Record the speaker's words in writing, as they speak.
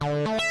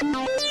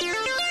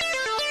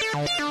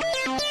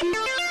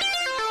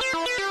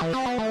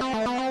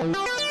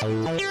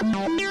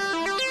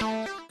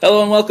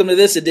Hello and welcome to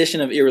this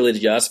edition of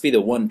Irreligiosity, the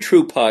one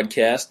true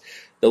podcast.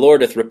 The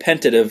Lord hath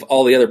repented of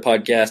all the other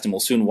podcasts and will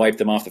soon wipe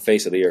them off the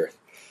face of the earth.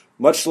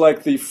 Much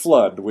like the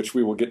flood, which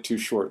we will get to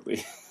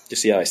shortly. You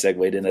see how I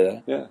segued into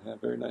that? Yeah,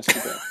 very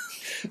nicely done.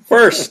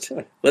 First,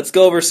 let's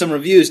go over some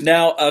reviews.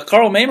 Now,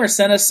 Carl Mamer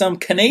sent us some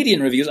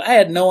Canadian reviews. I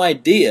had no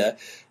idea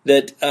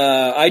that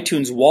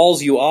iTunes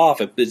walls you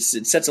off. It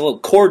sets a little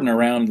cordon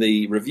around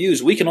the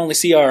reviews. We can only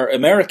see our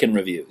American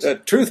reviews.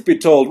 Truth be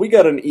told, we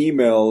got an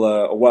email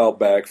a while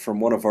back from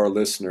one of our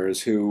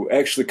listeners who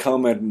actually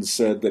commented and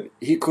said that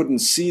he couldn't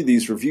see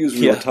these reviews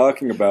we were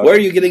talking about. Where are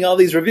you getting all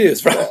these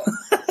reviews from?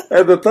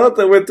 And the thought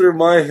that went through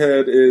my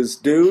head is,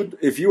 dude,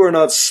 if you are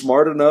not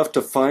smart enough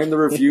to find the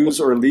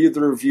reviews or leave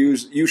the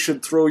reviews, you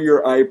should throw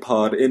your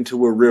iPod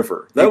into a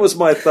river. That was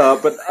my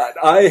thought, but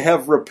I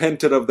have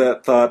repented of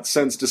that thought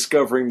since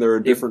discovering there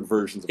are different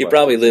versions of it. He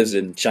probably lives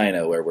in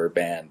China where we're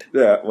banned.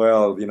 Yeah,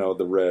 well,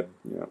 the red,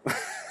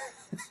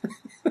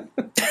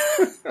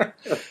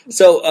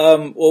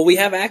 So, we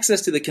have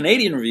access to the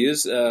Canadian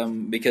reviews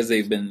because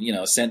they've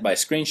been, sent by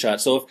screenshot.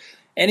 So if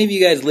any of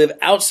you guys live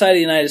outside of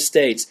the United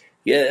States,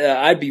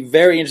 I'd be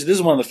very interested. This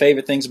is one of the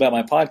favorite things about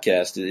my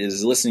podcast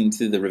is listening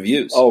to the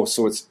reviews. Oh,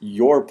 so it's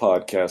your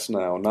podcast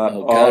now, not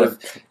our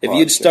podcast. If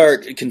you'd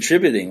start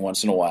contributing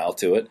once in a while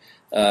to it,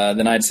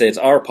 then I'd say it's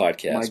our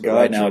podcast. My God, but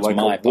right now it's like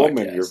my a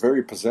woman. podcast. You're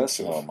very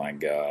possessive. Oh my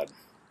God.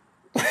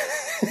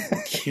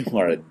 You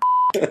are a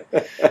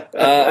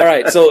all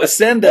right, so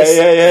send us...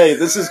 Hey,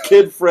 this is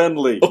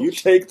kid-friendly. You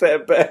take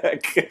that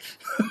back.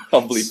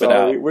 I'll bleep it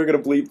out. We're going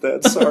to bleep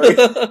that, sorry.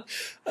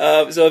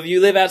 So if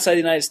you live outside the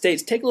United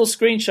States, take a little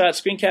screen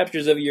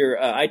captures of your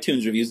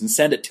iTunes reviews and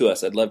send it to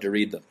us. I'd love to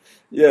read them.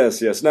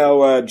 Yes.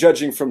 Now,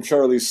 judging from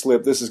Charlie's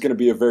slip, this is going to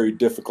be a very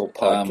difficult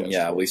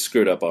podcast. We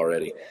screwed up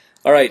already.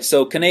 All right,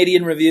 so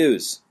Canadian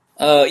reviews.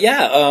 There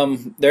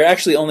are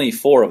actually only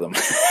 4 of them.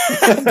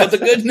 But the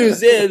good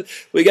news is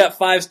we got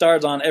 5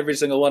 stars on every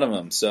single one of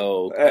them.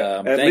 So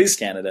thanks,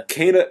 Canada.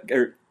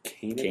 Canada?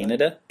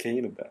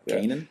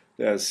 Canaan?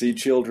 Yeah, see,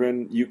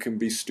 children, you can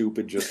be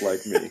stupid just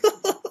like me.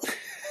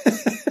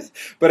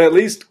 But at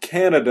least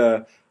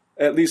Canada,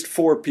 at least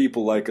 4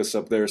 people like us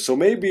up there. So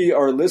maybe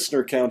our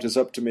listener count is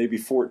up to maybe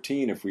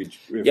 14 if we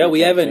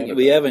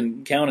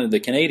haven't counted the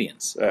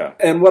Canadians. Yeah.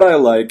 And what I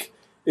like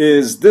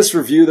is this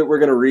review that we're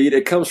going to read.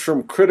 It comes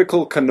from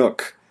Critical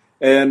Canuck.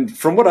 And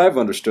from what I've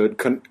understood,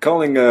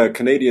 calling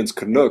Canadians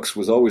Canucks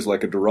was always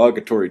like a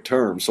derogatory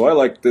term. So I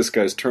like this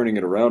guy's turning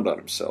it around on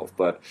himself.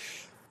 But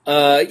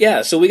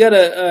so we got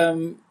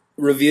a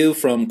review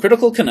from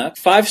Critical Canuck,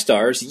 5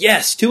 stars.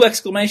 Yes, 2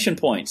 exclamation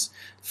points.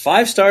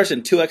 5 stars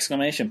and 2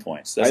 exclamation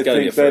points. I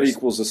think that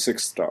equals a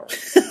 6 star.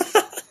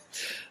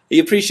 He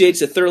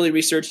appreciates a thoroughly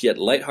researched yet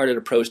lighthearted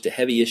approach to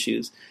heavy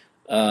issues.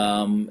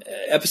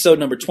 Episode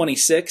number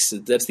 26,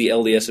 that's the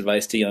LDS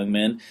advice to young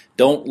men.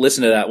 Don't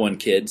listen to that one,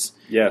 kids.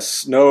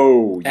 Yes,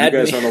 no, you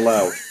guys aren't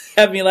allowed.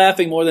 Had me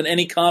laughing more than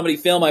any comedy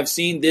film I've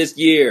seen this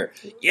year.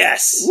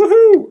 Yes!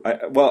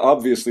 Woohoo! Well,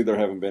 obviously there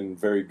haven't been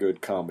very good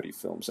comedy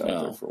films out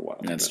there for a while.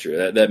 That's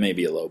true. That may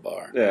be a low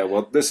bar. Yeah,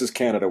 well, this is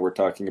Canada we're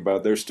talking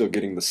about. They're still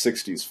getting the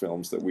 60s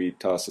films that we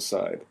toss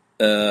aside.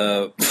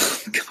 God.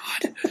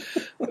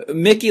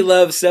 Mickey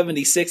Love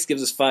 76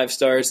 gives us 5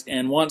 stars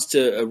and wants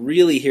to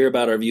really hear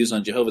about our views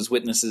on Jehovah's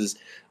Witnesses,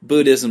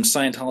 Buddhism,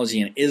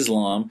 Scientology, and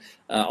Islam.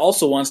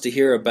 Also wants to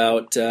hear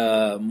about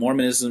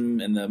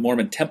Mormonism and the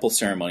Mormon temple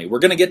ceremony. We're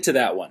going to get to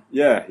that one.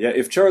 Yeah.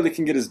 If Charlie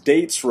can get his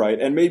dates right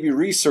and maybe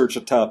research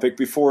a topic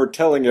before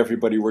telling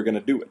everybody we're going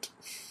to do it.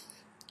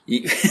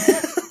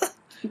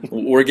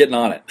 We're getting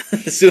on it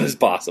as soon as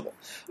possible.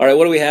 All right,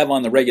 what do we have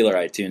on the regular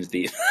iTunes?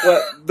 The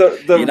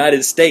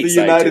United States.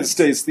 The United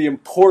States, the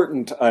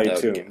important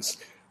iTunes.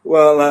 Okay.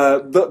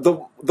 Well,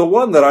 the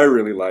one that I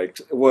really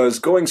liked was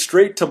going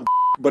straight to,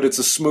 but it's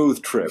a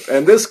smooth trip.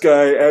 And this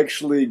guy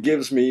actually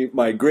gives me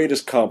my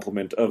greatest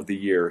compliment of the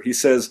year. He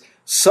says,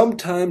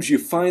 "Sometimes you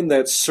find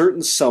that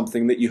certain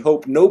something that you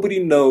hope nobody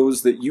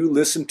knows that you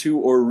listen to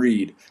or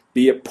read,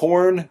 be it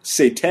porn,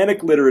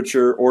 satanic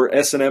literature, or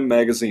S&M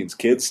magazines."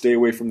 Kids, stay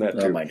away from that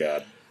too. Oh my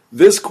God.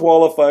 This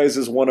qualifies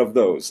as one of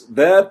those.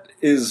 That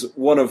is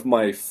one of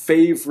my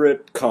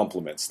favorite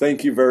compliments.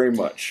 Thank you very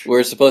much.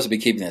 We're supposed to be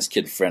keeping this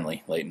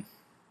kid-friendly, Leighton.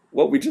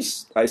 Well,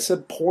 I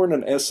said porn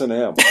and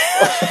S&M.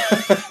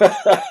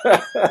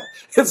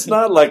 It's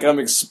not like I'm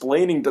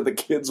explaining to the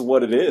kids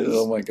what it is.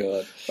 Oh, my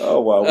God. Oh,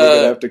 wow. We're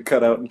going to have to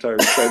cut out entire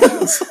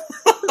segments.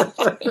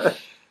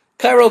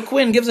 Cairo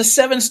Quinn gives us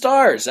 7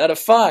 stars out of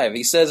 5.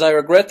 He says, "I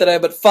regret that I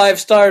have but 5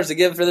 stars to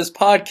give for this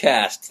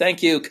podcast."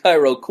 Thank you,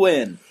 Cairo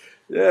Quinn.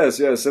 Yes.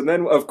 And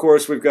then, of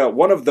course, we've got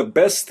one of the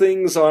best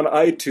things on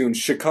iTunes,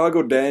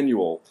 Chicago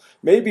Daniel.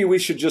 Maybe we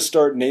should just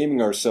start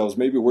naming ourselves.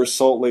 Maybe we're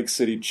Salt Lake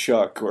City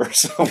Chuck or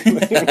something.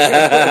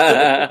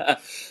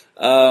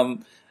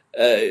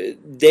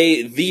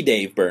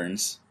 Dave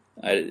Burns.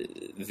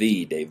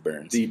 The Dave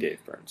Burns.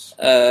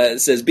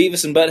 Says,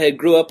 "Beavis and Butthead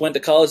grew up, went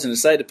to college, and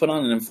decided to put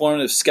on an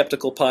informative,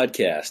 skeptical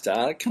podcast."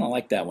 I kind of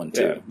like that one,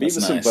 too. Yeah,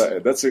 Beavis and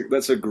Butthead.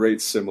 That's a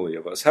great simile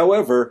of us.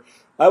 However,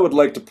 I would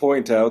like to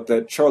point out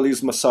that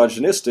Charlie's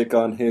misogynistic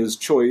on his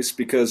choice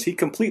because he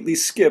completely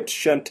skipped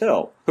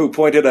Chantel, who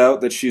pointed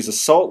out that she's a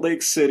Salt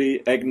Lake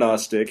City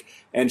agnostic,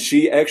 and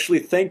she actually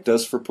thanked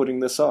us for putting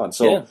this on.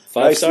 So, Yeah,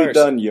 5 nicely stars.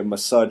 done, you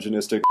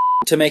misogynistic.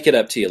 To make it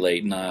up to you,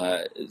 Leighton,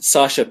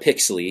 Sasha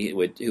Pixley,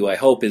 who I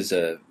hope is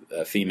a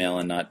female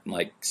and not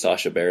like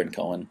Sacha Baron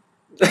Cohen,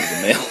 who's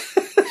a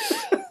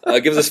male,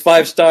 gives us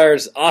 5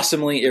 stars.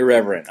 Awesomely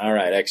irreverent. All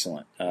right,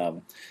 excellent.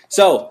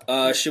 So,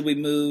 should we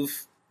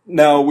move?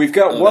 Now, we've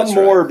got one that's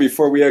more right.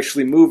 before we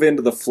actually move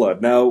into the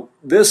flood. Now,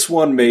 this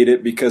one made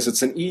it because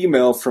it's an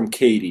email from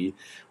Katie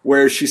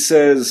where she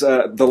says,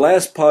 the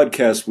last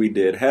podcast we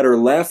did had her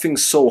laughing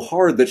so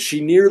hard that she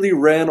nearly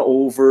ran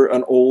over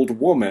an old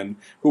woman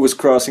who was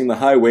crossing the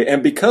highway.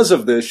 And because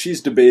of this,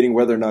 she's debating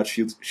whether or not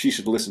she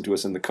should listen to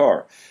us in the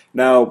car.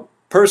 Now,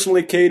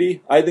 personally,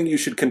 Katie, I think you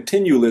should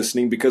continue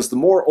listening because the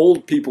more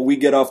old people we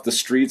get off the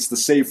streets, the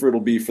safer it'll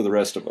be for the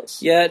rest of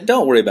us. Yeah,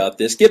 don't worry about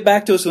this. Get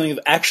back to us when you've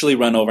actually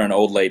run over an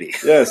old lady.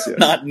 Yes, yes.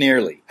 Not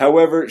nearly.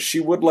 However,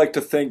 she would like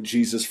to thank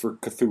Jesus for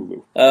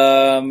Cthulhu.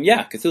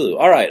 Yeah, Cthulhu.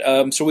 All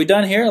right, so we're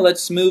done here.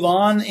 Let's move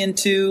on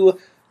into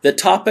the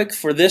topic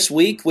for this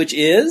week, which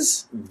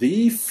is...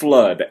 The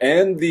flood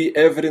and the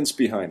evidence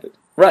behind it.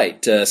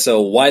 Right, so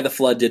why the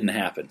flood didn't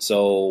happen.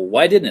 So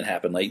why didn't it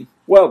happen, Leighton?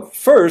 Well,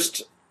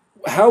 first,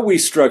 how we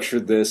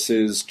structured this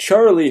is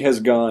Charlie has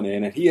gone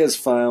in and he has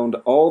found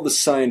all the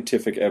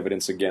scientific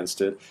evidence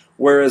against it,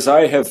 whereas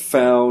I have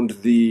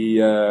found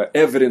the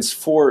evidence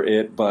for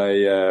it by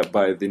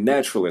the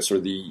naturalists or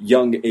the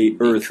young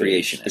Earth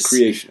creationists. The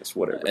creationists,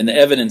 whatever. And the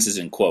evidence is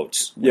in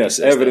quotes. when he Yes,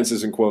 says evidence that.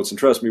 is in quotes, and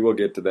trust me, we'll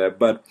get to that.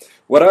 But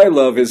what I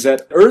love is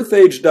that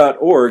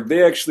earthage.org,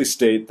 they actually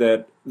state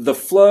that the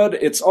flood,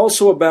 it's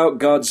also about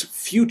God's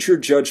future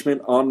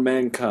judgment on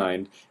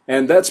mankind,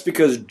 and that's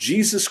because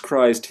Jesus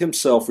Christ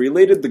himself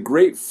related the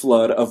great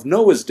flood of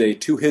Noah's day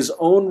to his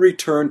own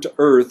return to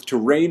earth to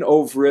reign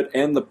over it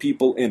and the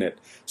people in it.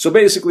 So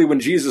basically, when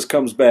Jesus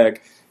comes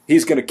back,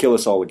 he's going to kill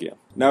us all again.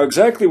 Now,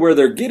 exactly where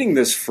they're getting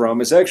this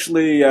from is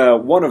actually,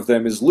 one of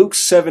them is Luke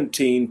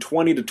 17,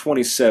 20 to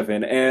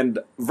 27, and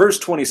verse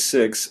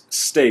 26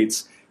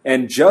 states,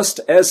 "And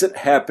just as it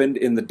happened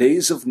in the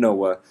days of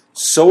Noah,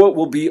 so it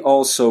will be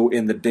also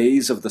in the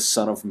days of the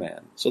Son of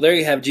Man." So there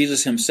you have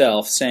Jesus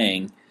himself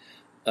saying,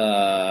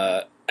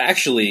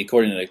 actually,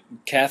 according to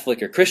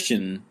Catholic or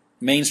Christian,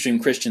 mainstream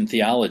Christian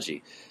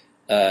theology,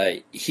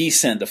 he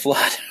sent the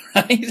flood,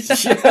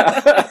 right?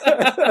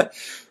 Yeah.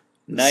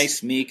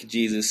 Nice, meek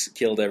Jesus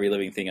killed every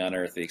living thing on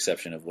earth, with the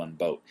exception of one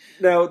boat.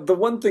 Now, the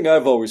one thing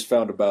I've always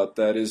found about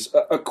that is,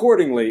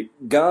 accordingly,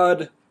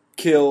 God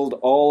killed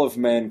all of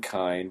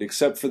mankind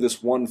except for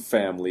this one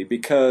family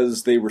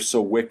because they were so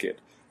wicked.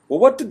 Well,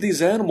 what did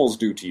these animals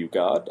do to you,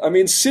 God? I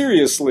mean,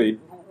 seriously,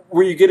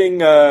 were you getting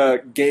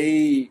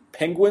gay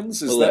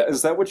penguins?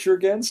 Is that what you're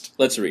against?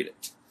 Let's read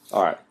it.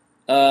 All right.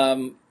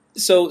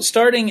 So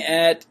starting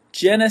at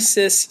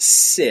Genesis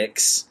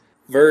 6,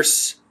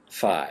 verse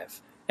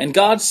 5. "And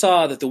God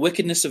saw that the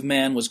wickedness of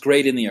man was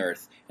great in the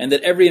earth, and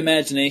that every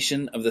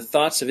imagination of the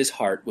thoughts of his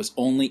heart was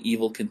only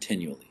evil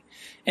continually.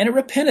 And it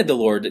repented the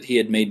Lord that he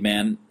had made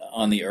man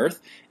on the earth,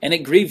 and it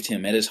grieved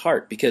him at his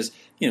heart," because,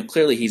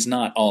 clearly he's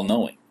not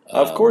all-knowing.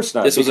 Of course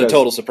not. This was a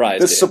total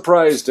surprise This to him.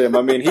 surprised him.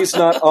 I mean, he's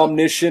not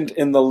omniscient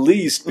in the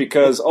least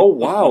because, oh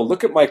wow,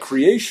 look at my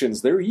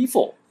creations. They're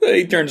evil.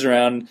 He turns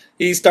around,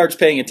 he starts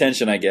paying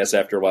attention, I guess,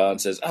 after a while,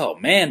 and says, "Oh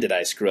man, did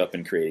I screw up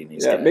in creating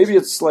these Yeah, guys." maybe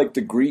it's like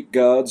the Greek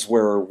gods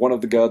where one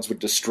of the gods would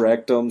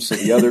distract them so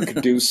the other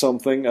could do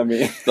something. I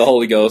mean, The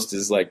Holy Ghost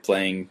is like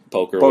playing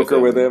poker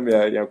with him.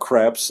 Yeah,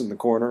 craps in the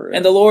corner.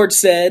 "And the Lord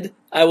said,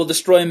 I will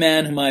destroy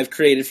man whom I have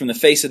created from the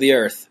face of the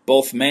earth,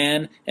 both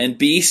man and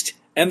beast,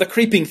 and the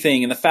creeping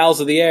thing and the fowls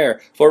of the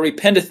air, for it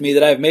repenteth me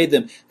that I have made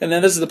them." And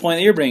then this is the point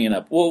that you're bringing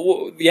up.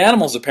 Well, the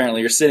animals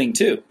apparently are sinning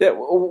too. Yeah,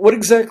 what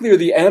exactly are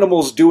the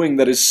animals doing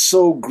that is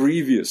so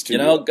grievous to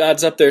you?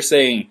 God's up there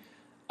saying,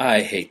 "I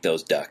hate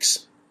those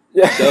ducks.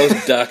 Yeah.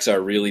 Those ducks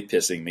are really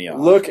pissing me off."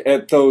 Look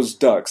at those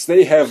ducks.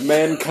 They have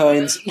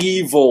mankind's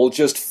evil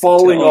just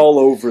falling all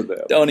over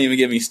them. Don't even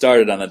get me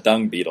started on the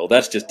dung beetle.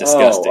 That's just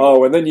disgusting.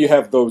 Oh, and then you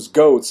have those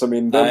goats. I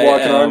mean, them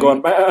walking around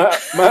going, "Ma,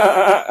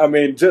 ma." I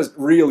mean, just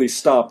really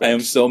stop it. I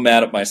am so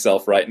mad at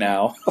myself right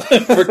now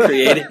for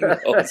creating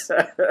those.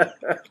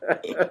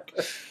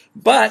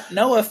 But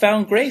Noah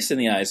found grace in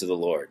the eyes of the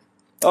Lord.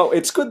 Oh,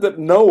 it's good that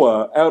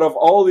Noah, out of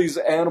all these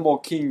animal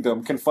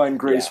kingdom, can find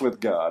grace with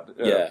God.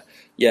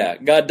 Yeah.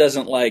 God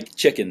doesn't like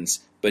chickens,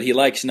 but he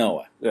likes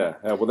Noah. Yeah.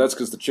 Well, that's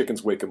because the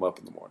chickens wake him up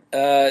in the morning.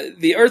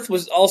 The earth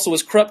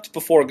was corrupt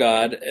before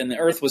God, and the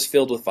earth was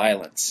filled with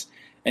violence.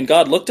 And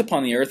God looked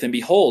upon the earth, and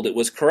behold, it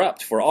was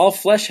corrupt, for all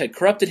flesh had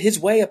corrupted his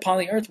way upon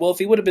the earth. Well, if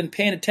he would have been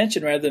paying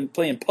attention rather than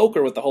playing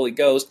poker with the Holy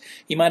Ghost,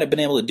 he might have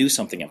been able to do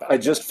something about it. I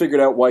just figured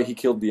out why he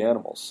killed the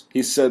animals.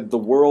 He said the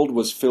world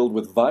was filled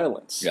with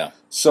violence. Yeah.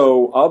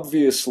 So,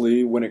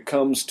 obviously, when it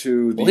comes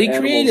to the he animals...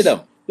 created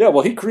them. Yeah,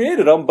 well, he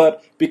created them,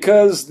 but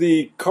because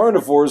the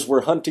carnivores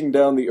were hunting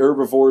down the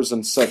herbivores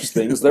and such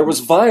things, there was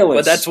violence.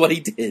 But that's what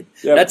he did.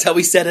 Yeah. That's how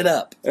he set it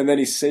up. And then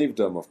he saved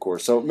them, of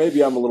course. So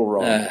maybe I'm a little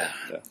wrong. Yeah.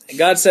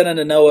 God said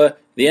unto Noah,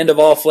 the end of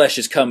all flesh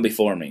is come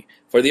before me,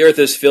 for the earth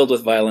is filled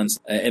with violence,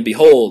 and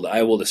behold,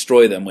 I will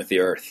destroy them with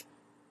the earth.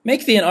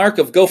 Make thee an ark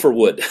of gopher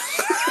wood.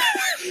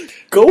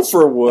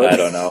 Gopher wood? I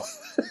don't know.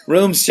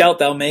 Rooms shalt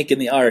thou make in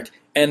the ark,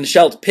 and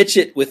shalt pitch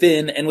it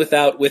within and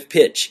without with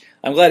pitch.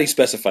 I'm glad he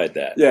specified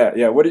that.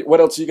 Yeah. What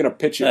else are you going to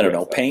pitch it with? I don't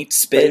know. Paint,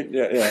 spit.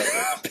 Yeah.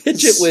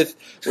 Pitch it with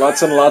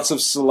lots and lots of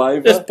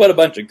saliva. Just put a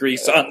bunch of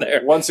grease on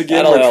there. Once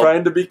again, That'll we're help.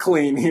 trying to be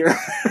clean here.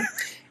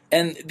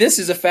 And this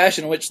is a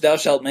fashion which thou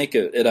shalt make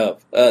it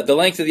of. The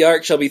length of the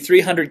ark shall be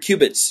 300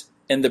 cubits,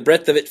 and the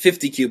breadth of it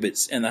 50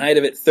 cubits, and the height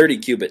of it 30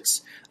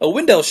 cubits. A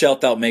window shalt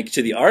thou make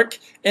to the ark,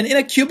 and in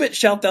a cubit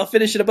shalt thou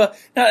finish it above.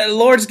 Now, the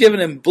Lord's given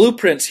him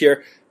blueprints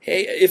here.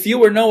 Hey, if you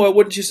were Noah,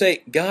 wouldn't you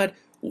say, God,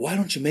 why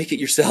don't you make it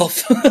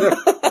yourself?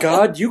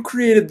 God, you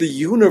created the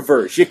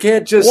universe. You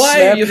can't just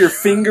snap your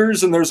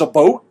fingers and there's a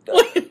boat.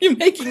 Why are you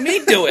making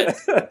me do it?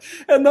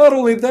 And not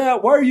only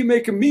that, why are you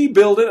making me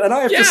build it and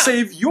I have to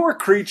save your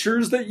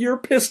creatures that you're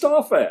pissed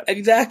off at?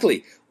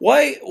 Exactly.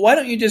 Why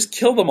don't you just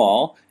kill them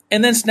all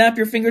and then snap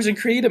your fingers and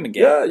create them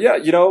again?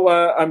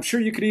 Yeah. I'm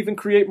sure you could even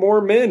create more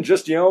men.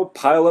 Just,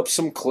 pile up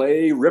some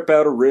clay, rip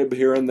out a rib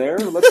here and there.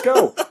 Let's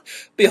go.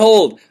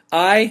 Behold,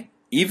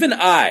 even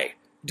I,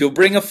 do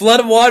bring a flood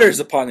of waters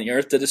upon the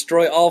earth to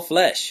destroy all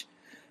flesh,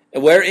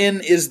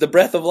 wherein is the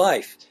breath of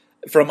life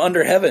from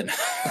under heaven.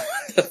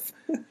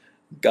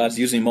 God's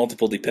using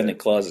multiple dependent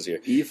clauses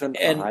here.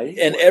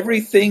 And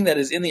everything that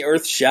is in the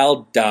earth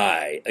shall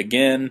die.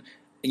 Again,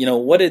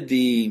 what did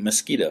the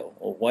mosquito?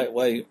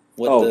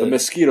 The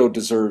mosquito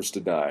deserves to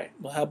die.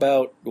 Well, how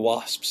about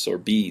wasps or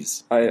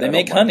bees? They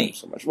make honey.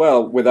 So much.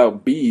 Well,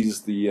 without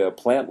bees, the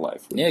plant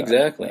life would die.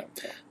 Exactly.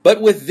 Yeah.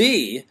 But with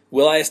thee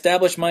will I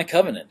establish my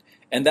covenant,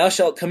 and thou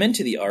shalt come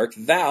into the ark,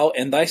 thou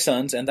and thy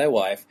sons and thy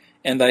wife,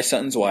 and thy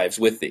sons' wives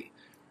with thee.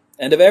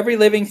 And of every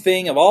living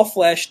thing of all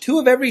flesh, 2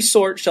 of every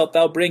sort shalt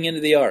thou bring into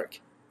the ark.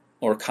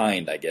 Or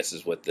kind, I guess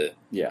is what the...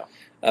 Yeah.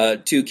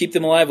 To keep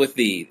them alive with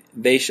thee,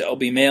 they shall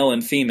be male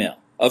and female.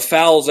 Of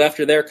fowls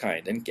after their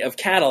kind, and of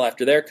cattle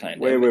after their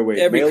kind. Wait. Every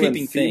male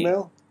creeping and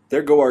female? Thing.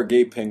 There go our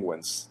gay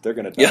penguins. They're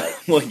going to die. Yeah,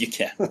 well, you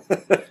can't.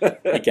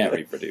 You can't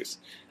reproduce.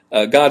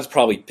 God's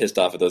probably pissed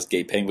off at those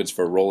gay penguins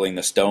for rolling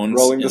the stones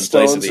in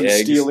place of the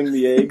eggs. Stealing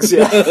the eggs,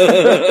 yeah.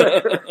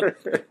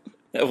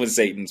 That was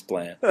Satan's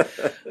plan.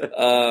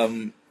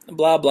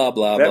 Blah, blah,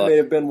 blah, that blah. may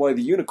have been why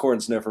the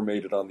unicorns never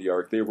made it on the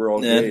ark. They were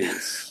all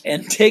gays.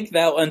 And take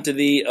thou unto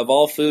thee of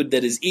all food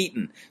that is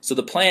eaten, so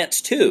the plants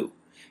too,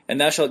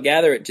 and thou shalt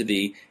gather it to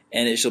thee,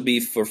 and it shall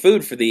be for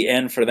food for thee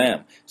and for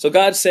them. So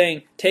God's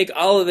saying, take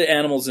all of the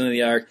animals into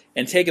the ark,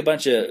 and take a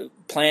bunch of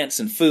plants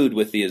and food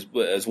with thee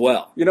as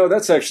well.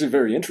 That's actually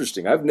very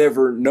interesting. I've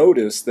never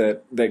noticed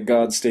that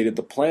God stated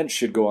the plants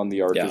should go on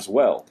the ark as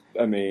well.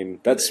 I mean,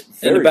 that's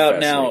very And about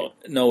fascinating.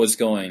 now, Noah's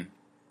going,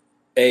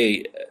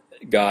 A,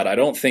 God, I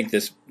don't think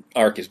this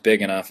ark is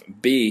big enough.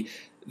 B,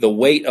 the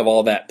weight of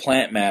all that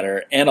plant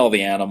matter and all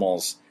the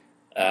animals,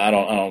 I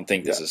don't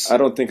think this is... I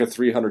don't think a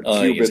 300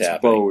 cubits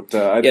boat...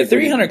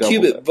 300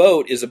 cubit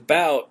boat is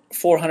about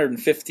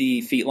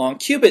 450 feet long.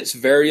 Cubit's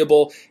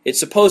variable. It's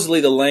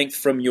supposedly the length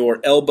from your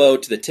elbow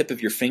to the tip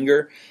of your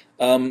finger.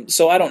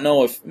 So I don't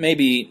know if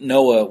maybe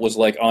Noah was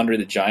like Andre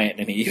the Giant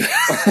and he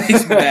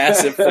these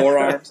massive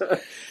forearms.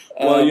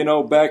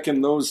 Well, back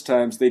in those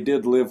times, they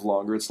did live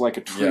longer. It's like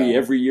a tree. Yeah.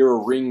 Every year a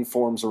ring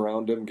forms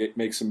around him,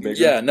 makes him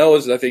bigger. Yeah,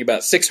 Noah's, I think,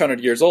 about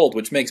 600 years old,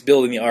 which makes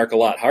building the ark a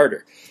lot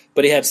harder.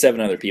 But he had 7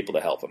 other people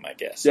to help him, I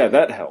guess. Yeah,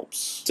 that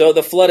helps. So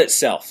the flood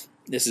itself,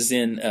 this is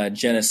in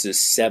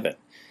Genesis 7.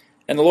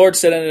 And the Lord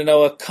said unto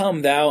Noah,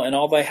 Come thou and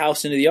all thy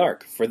house into the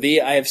ark, for thee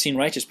I have seen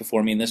righteous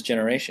before me in this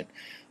generation.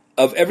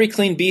 Of every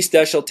clean beast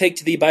thou shalt take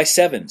to thee by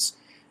 7s.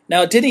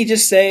 Now, didn't he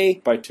just say...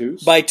 By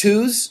 2s? By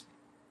 2s?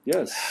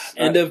 Yes.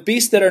 And of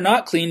beasts that are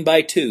not clean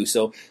by 2.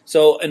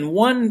 So in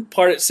one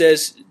part it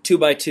says 2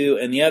 by 2,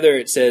 and the other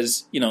it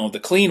says, the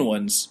clean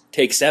ones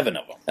take 7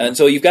 of them. And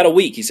so you've got a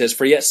week. He says,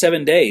 For yet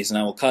 7 days, and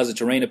I will cause it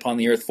to rain upon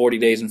the earth 40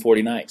 days and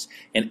 40 nights.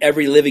 And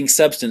every living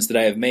substance that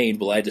I have made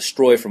will I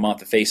destroy from off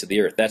the face of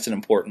the earth. That's an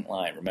important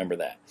line. Remember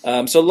that.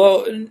 So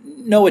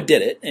Noah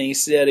did it, and he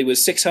said he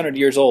was 600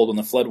 years old when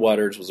the flood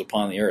waters was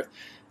upon the earth.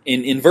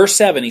 In verse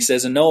 7, he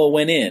says, And Noah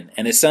went in,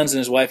 and his sons and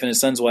his wife and his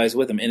sons' wives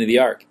with him, into the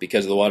ark,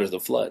 because of the waters of the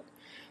flood.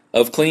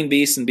 Of clean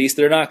beasts and beasts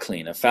that are not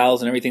clean, of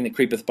fowls and everything that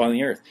creepeth upon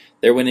the earth.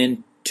 There went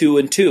in 2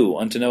 and 2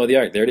 unto Noah the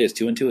ark. There it is,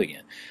 2 and 2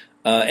 again.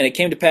 And it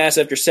came to pass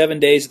after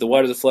 7 days that the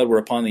waters of the flood were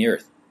upon the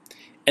earth.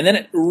 And then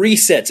it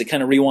resets, it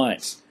kind of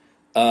rewinds.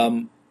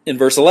 In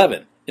verse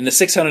 11, in the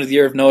 600th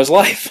year of Noah's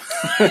life,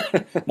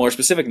 more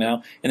specific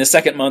now, in the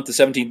 2nd month, the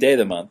 17th day of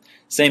the month,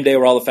 same day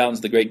were all the fountains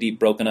of the great deep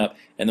broken up,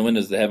 and the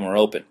windows of the heaven were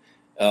open.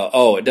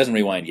 It doesn't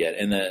rewind yet.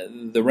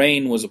 And the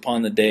rain was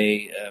upon the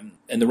day,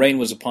 and the rain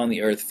was upon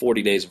the earth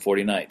 40 days and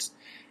 40 nights.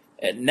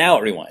 And now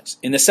it rewinds.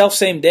 In the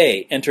selfsame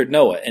day entered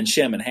Noah, and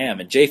Shem, and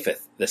Ham, and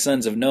Japheth, the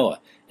sons of Noah,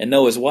 and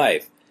Noah's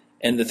wife,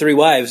 and the 3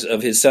 wives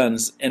of his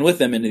sons, and with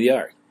them into the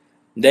ark.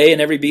 They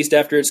and every beast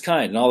after its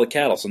kind, and all the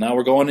cattle. So now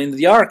we're going into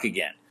the ark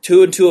again.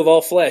 2 and 2 of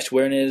all flesh,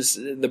 wherein is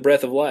the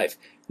breath of life.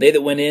 They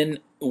that went in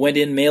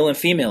male and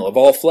female of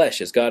all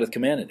flesh, as God hath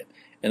commanded him.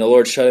 And the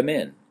Lord shut him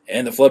in.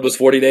 And the flood was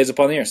 40 days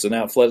upon the earth, so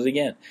now it flooded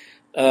again.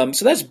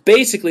 So that's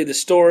basically the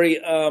story.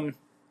 I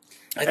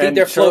think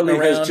they're floating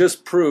around. Has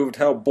just proved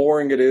how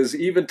boring it is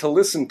even to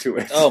listen to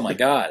it. Oh my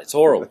God, it's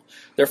horrible.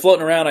 They're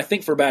floating around, I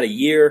think, for about a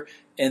year,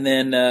 and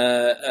then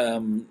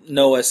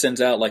Noah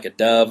sends out like a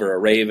dove or a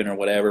raven or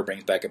whatever,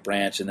 brings back a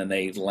branch, and then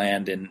they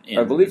land in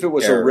I believe it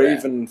was Ararat. a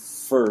raven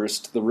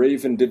first. The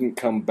raven didn't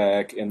come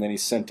back, and then he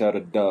sent out a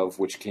dove,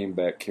 which came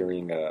back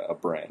carrying a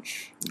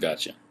branch.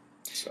 Gotcha.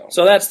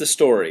 So that's the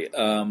story.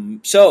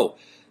 So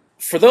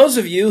for those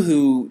of you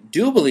who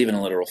do believe in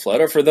a literal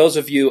flood, or for those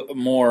of you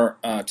more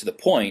to the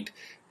point,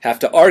 have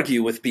to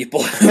argue with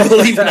people who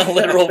believe in a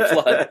literal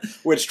flood.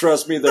 Which,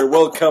 trust me, there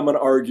will come an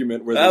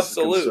argument where this is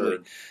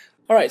concerned.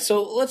 All right,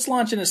 so let's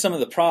launch into some of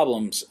the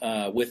problems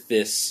with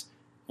these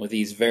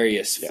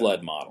various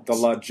flood models. The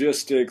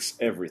logistics,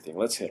 everything.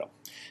 Let's hit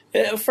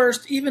them.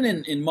 First, even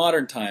in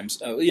modern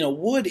times,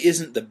 wood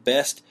isn't the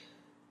best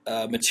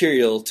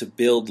material to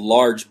build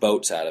large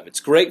boats out of. It's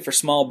great for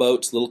small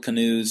boats, little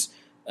canoes,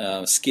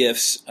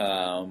 skiffs.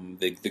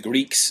 The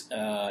Greeks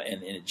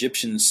and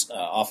Egyptians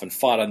often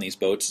fought on these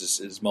boats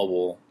as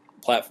mobile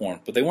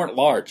platforms, but they weren't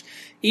large.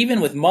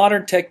 Even with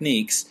modern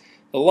techniques,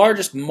 the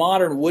largest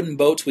modern wooden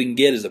boats we can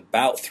get is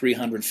about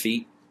 300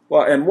 feet.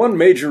 Well, and one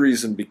major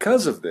reason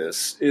because of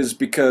this is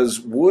because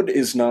wood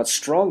is not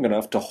strong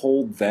enough to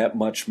hold that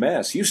much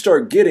mass. You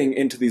start getting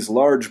into these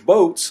large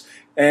boats,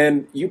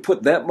 and you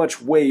put that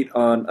much weight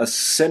on a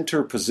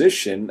center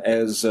position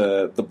as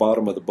the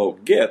bottom of the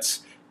boat gets,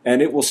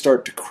 and it will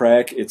start to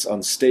crack. It's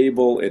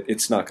unstable.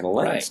 It's not going to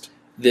last.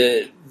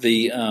 Right.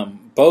 The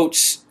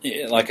boats,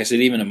 like I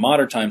said, even in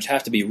modern times,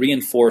 have to be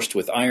reinforced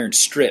with iron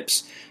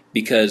strips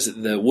because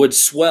the wood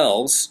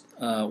swells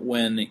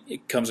when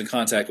it comes in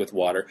contact with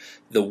water.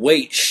 The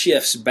weight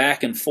shifts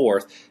back and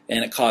forth,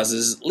 and it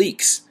causes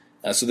leaks.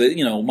 So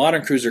that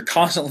modern crews are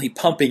constantly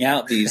pumping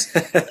out these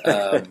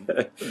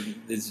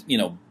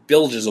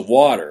bilges of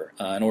water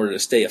in order to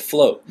stay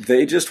afloat.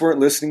 They just weren't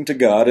listening to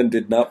God and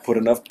did not put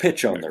enough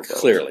pitch on their boat.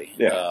 Clearly,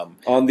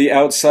 on the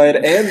outside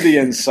and the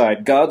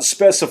inside, God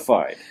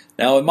specified.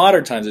 Now, in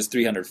modern times, it's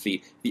 300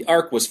 feet. The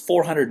ark was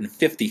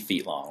 450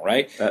 feet long,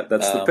 right?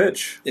 That's the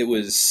pitch. It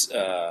was,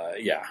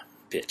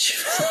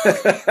 pitch.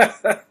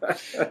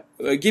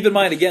 Keep in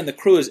mind, again, the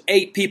crew is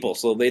 8 people,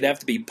 so they'd have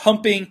to be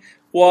pumping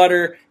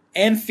water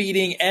and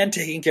feeding and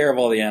taking care of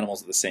all the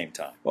animals at the same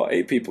time. Well,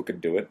 8 people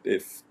could do it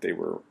if they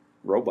were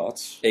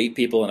robots. 8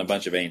 people and a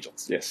bunch of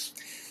angels. Yes.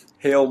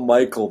 Hail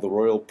Michael, the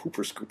royal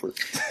pooper scooper.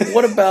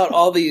 What about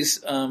all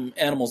these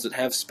animals that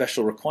have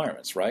special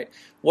requirements, right?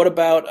 What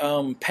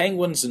about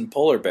penguins and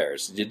polar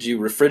bears? Did you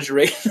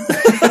refrigerate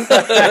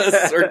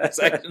certain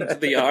sections of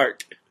the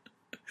ark?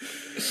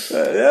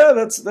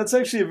 That's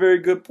actually a very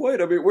good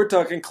point. I mean, we're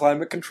talking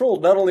climate control.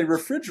 Not only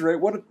refrigerate,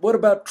 what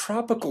about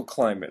tropical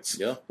climates?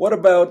 Yeah. What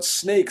about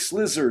snakes,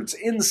 lizards,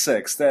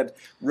 insects that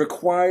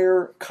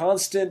require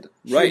constant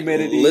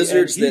humidity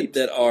lizards and heat?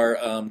 that are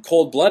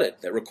cold-blooded,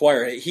 that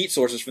require heat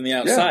sources from the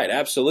outside. Yeah.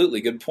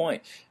 Absolutely, good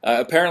point.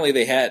 Apparently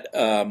they had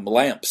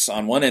lamps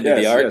on one end of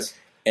the ark. Yes.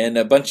 And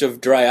a bunch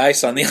of dry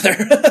ice on the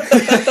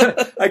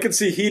other. I can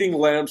see heating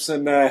lamps,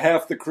 and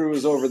half the crew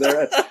is over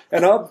there.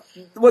 And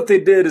what they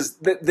did is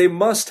they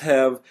must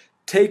have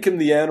taken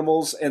the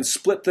animals and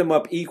split them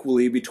up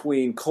equally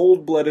between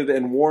cold-blooded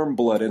and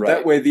warm-blooded. Right.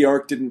 That way the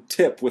ark didn't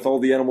tip with all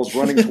the animals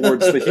running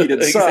towards the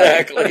heated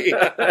side. Exactly.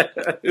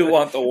 Who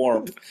want the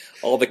warmth?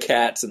 All the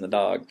cats and the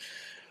dog.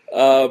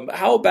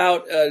 How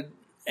about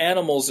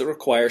animals that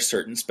require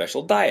certain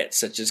special diets,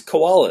 such as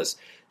koalas?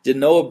 Did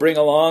Noah bring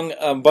along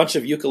a bunch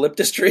of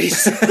eucalyptus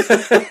trees?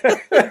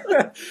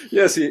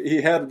 Yes,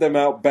 he had them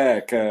out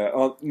back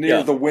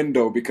near the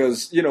window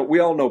because, we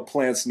all know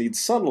plants need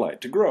sunlight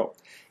to grow.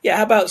 Yeah,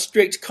 how about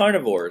strict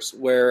carnivores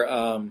where,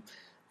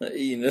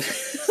 you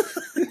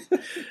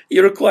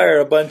require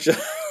a bunch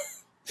of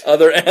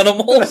other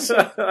animals?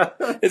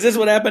 Is this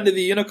what happened to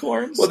the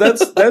unicorns? Well,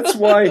 that's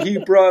why he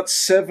brought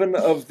 7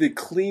 of the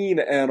clean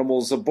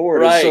animals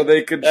aboard, right. So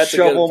they could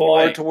shovel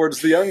more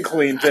towards the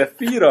unclean to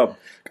feed them.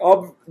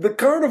 The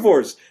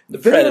carnivores, they're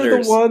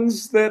predators. The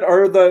ones that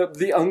are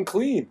the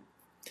unclean.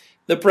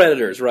 The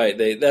predators, right.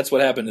 That's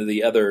what happened to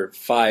the other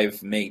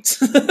 5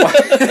 mates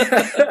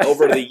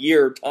over the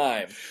year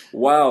time.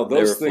 Wow,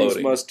 those things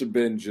must have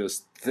been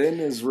just thin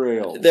as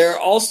rails. There are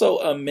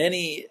also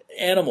many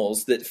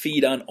animals that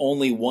feed on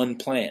only one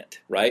plant,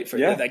 right?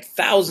 Like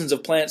thousands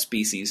of plant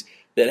species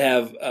that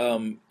have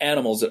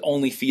animals that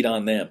only feed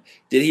on them.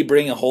 Did he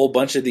bring a whole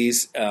bunch of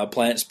these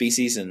plant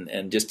species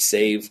and just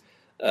save...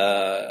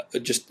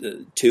 just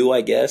 2,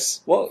 I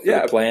guess. Well,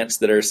 yeah, plants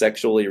that are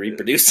sexually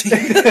reproducing.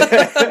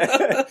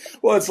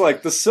 Well, it's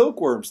like the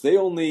silkworms; they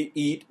only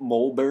eat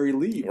mulberry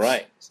leaves.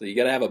 Right. So you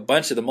got to have a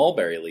bunch of the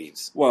mulberry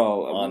leaves.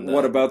 Well,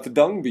 what about the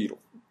dung beetle?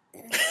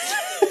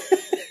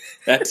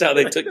 That's how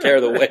they took care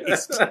of the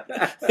waste.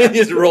 They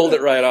just rolled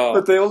it right off.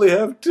 But they only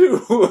have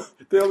two.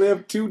 They only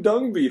have two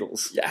dung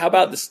beetles. Yeah, how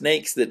about the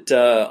snakes that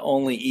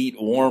only eat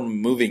warm,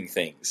 moving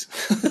things?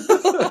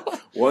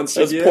 Once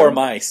Those again, poor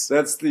mice.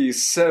 That's the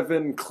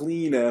 7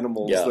 clean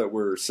animals that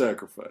were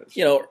sacrificed.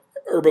 You know,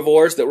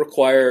 herbivores that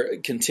require a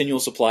continual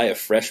supply of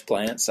fresh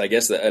plants. I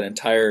guess that an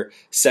entire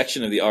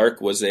section of the Ark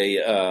was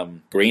a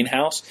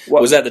greenhouse.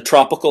 Well, was that the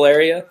tropical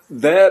area?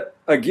 That,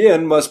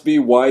 again, must be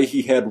why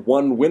he had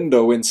one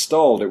window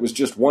installed. It was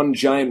just one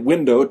giant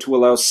window to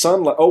allow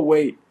sunlight. Oh,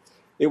 wait.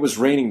 It was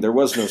raining. There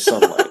was no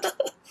sunlight.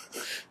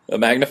 A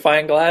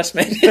magnifying glass,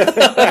 maybe?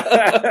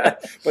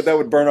 But that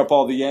would burn up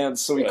all the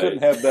ants, so he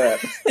couldn't have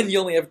that. And you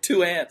only have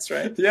 2 ants,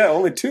 right? Yeah,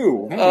 only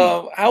 2.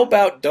 How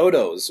about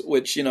dodos,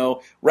 which,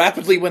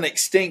 rapidly went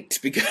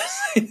extinct because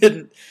they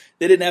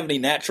didn't have any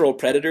natural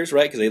predators,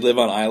 right? Because they live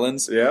on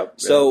islands. Yep.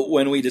 So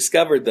when we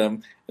discovered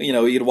them,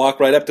 you'd walk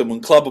right up to them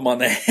and club them on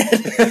the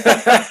head.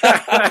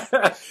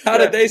 How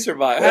did they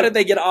survive? How did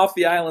they get off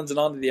the islands and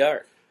onto the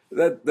Ark?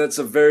 That's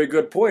a very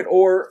good point.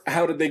 Or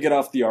how did they get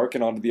off the Ark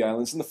and onto the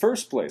islands in the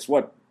first place?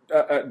 What?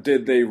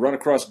 Did they run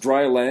across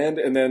dry land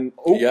and then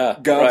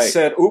God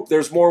said,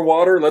 there's more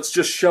water, let's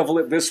just shovel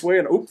it this way,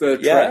 and they're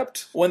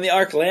trapped? When the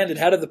Ark landed,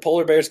 how did the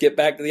polar bears get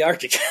back to the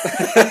Arctic?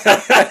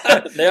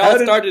 They all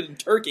started in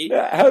Turkey.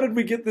 How did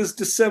we get this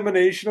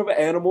dissemination of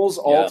animals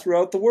all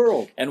throughout the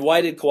world? And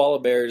why did koala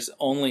bears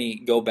only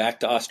go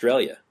back to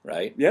Australia,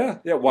 right? Yeah.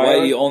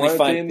 Why do you only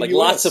find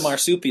lots of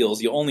marsupials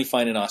you only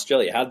find in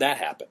Australia? How'd that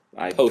happen?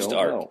 Post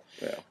Ark.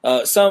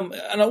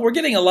 I know we're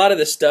getting a lot of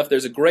this stuff.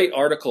 There's a great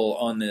article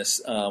on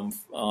this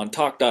on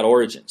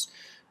talk.origins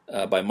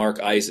by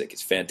Mark Isaac.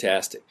 It's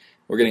fantastic.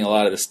 We're getting a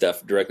lot of this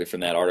stuff directly from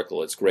that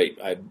article. It's great.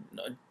 I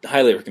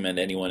highly recommend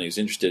anyone who's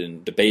interested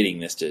in debating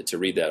this to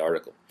read that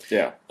article.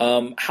 Yeah.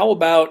 How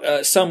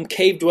about some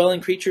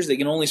cave-dwelling creatures that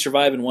can only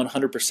survive in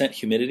 100%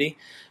 humidity?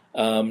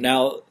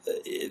 Now,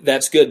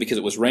 that's good because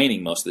it was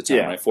raining most of the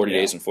time, right? 40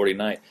 days and 40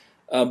 nights.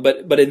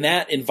 But in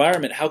that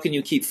environment, how can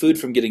you keep food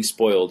from getting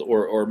spoiled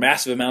or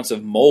massive amounts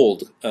of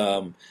mold?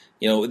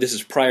 This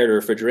is prior to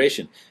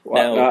refrigeration.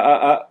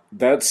 Now,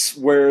 that's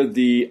where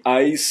the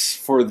ice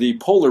for the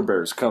polar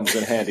bears comes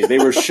in handy. They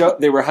were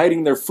They were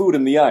hiding their food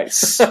in the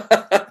ice. All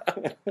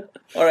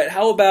right.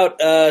 How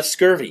about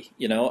scurvy?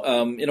 In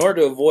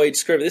order to avoid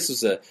scurvy, this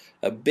was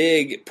a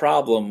big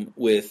problem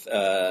with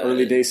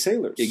early day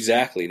sailors.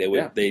 Exactly.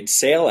 They'd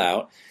sail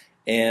out.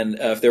 And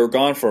if they were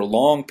gone for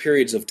long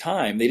periods of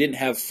time, they didn't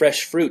have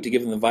fresh fruit to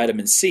give them the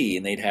vitamin C,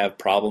 and they'd have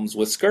problems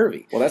with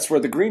scurvy. Well, that's where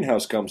the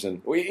greenhouse comes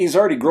in. He's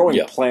already growing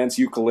plants,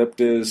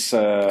 eucalyptus,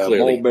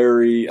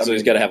 mulberry. So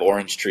he's got to have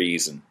orange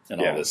trees and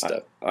all this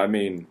stuff. I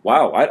mean,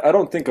 wow. I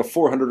don't think a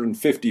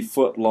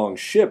 450-foot-long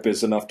ship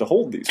is enough to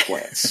hold these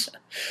plants.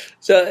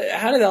 So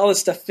how did all this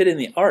stuff fit in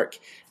the Ark?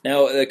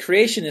 Now, the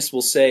creationists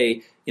will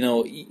say,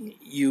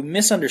 you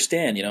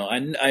misunderstand.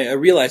 I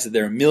realize that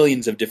there are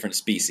millions of different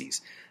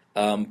species.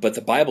 But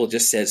the Bible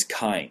just says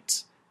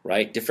kinds,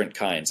 right? Different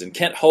kinds. And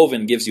Kent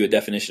Hovind gives you a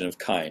definition of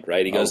kind,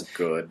 right? He goes,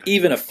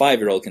 even a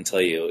 5-year-old can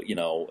tell you,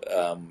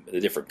 the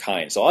different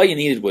kinds. So all you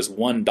needed was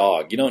one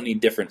dog. You don't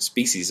need different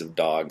species of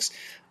dogs.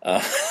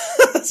 So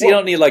you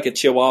don't need like a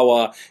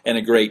Chihuahua and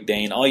a Great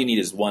Dane. All you need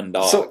is one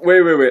dog. So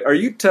wait. Are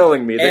you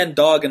telling me that... And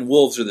dog and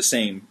wolves are the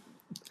same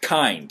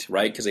kind,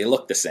 right? Because they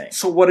look the same.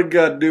 So what did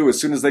God do? As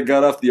soon as they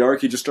got off the Ark,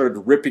 he just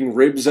started ripping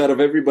ribs out of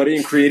everybody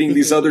and creating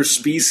these other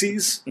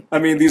species? I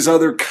mean, these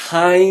other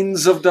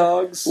kinds of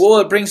dogs? Well,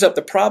 it brings up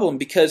the problem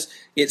because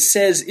it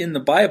says in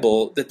the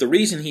Bible that the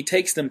reason he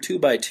takes them 2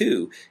 by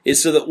 2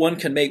 is so that one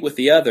can mate with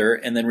the other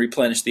and then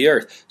replenish the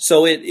earth.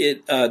 So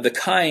the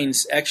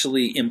kinds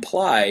actually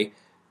imply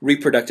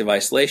reproductive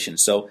isolation.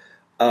 So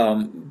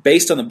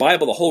based on the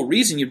Bible, the whole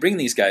reason you bring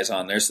these guys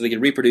on there is so they can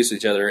reproduce with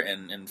each other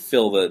and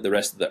fill the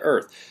rest of the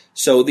earth.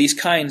 So these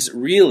kinds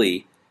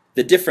really,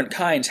 the different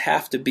kinds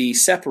have to be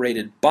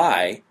separated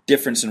by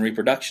difference in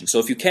reproduction. So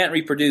if you can't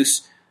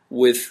reproduce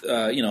with,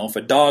 if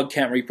a dog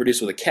can't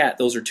reproduce with a cat,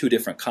 those are 2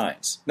 different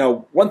kinds.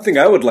 Now, one thing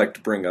I would like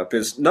to bring up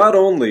is not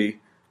only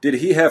did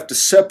he have to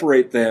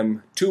separate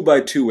them 2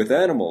 by 2 with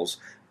animals,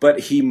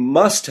 but he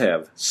must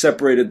have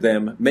separated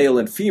them male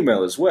and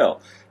female as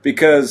well.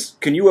 Because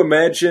can you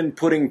imagine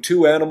putting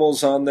 2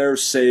 animals on there,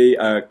 say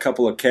a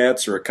couple of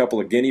cats or a couple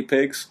of guinea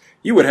pigs?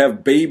 You would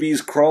have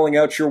babies crawling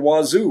out your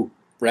wazoo.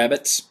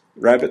 Rabbits,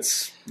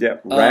 yeah,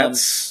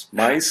 rats,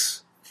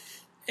 mice.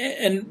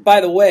 And by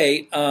the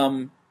way,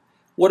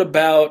 what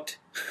about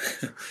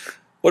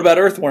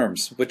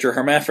earthworms, which are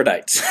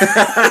hermaphrodites?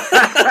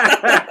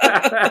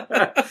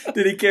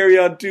 Did he carry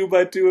on 2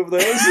 by 2 of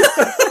those?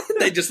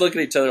 They just look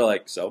at each other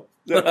like, so?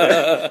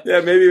 Yeah,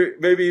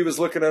 maybe he was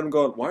looking at them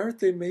going, why aren't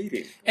they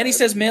mating? And he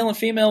says male and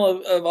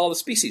female of all the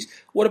species.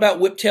 What about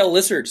whiptail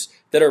lizards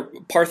that are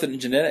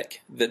parthenogenetic?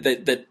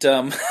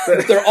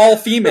 That they're all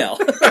female.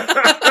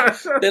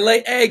 They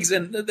lay eggs,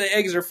 and the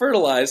eggs are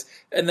fertilized,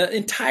 and the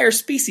entire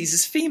species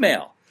is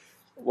female.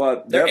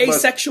 Well, they're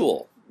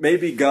asexual.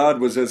 maybe God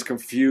was as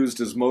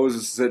confused as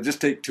Moses said,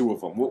 just take 2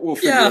 of them. We'll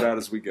figure it out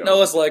as we go.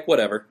 Noah's like,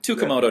 whatever. 2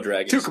 Komodo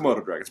dragons. 2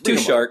 Komodo dragons. 2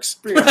 sharks.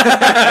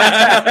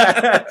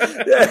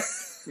 Yeah.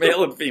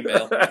 Male and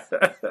female.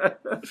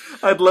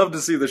 I'd love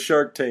to see the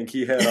Shark Tank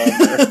he had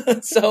on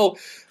there. So,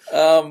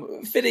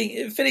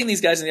 fitting these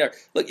guys in the ark.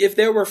 Look, if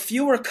there were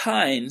fewer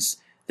kinds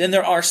than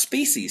there are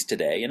species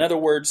today, in other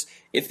words,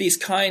 if these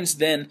kinds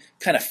then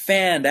kind of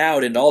fanned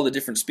out into all the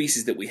different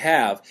species that we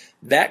have,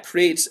 that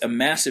creates a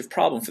massive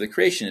problem for the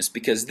creationists,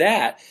 because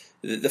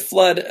the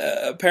flood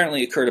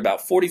apparently occurred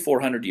about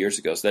 4,400 years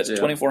ago, so that's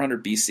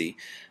 2400 BC.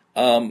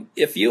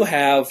 If you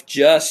have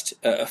just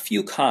a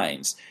few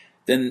kinds,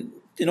 then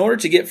in order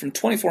to get from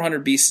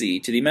 2400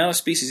 BC to the amount of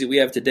species that we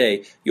have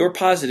today, you're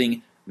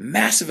positing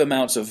massive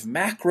amounts of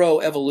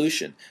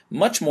macroevolution,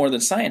 much more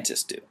than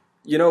scientists do.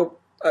 You know,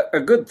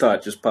 a good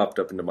thought just popped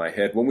up into my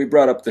head when we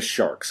brought up the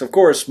sharks. Of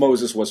course,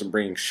 Moses wasn't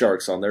bringing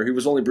sharks on there. He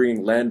was only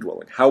bringing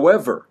land-dwelling.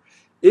 However,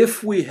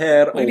 if we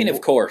had... What do you mean,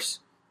 of course?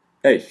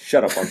 Hey,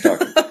 shut up, I'm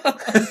talking.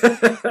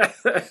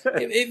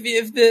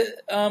 if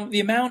the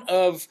amount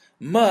of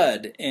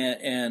mud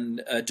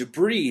and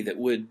debris that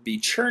would be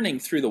churning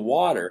through the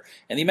water,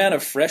 and the amount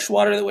of fresh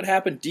water that would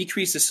happen,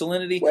 decrease the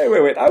salinity...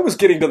 Wait. I was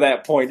getting to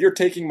that point. You're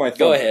taking my thought.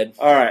 Go ahead.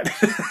 All right.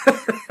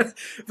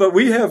 But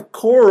we have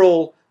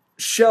coral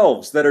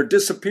shelves that are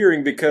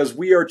disappearing because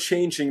we are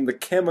changing the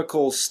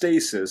chemical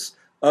stasis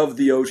of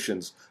the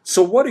oceans.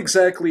 So what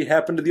exactly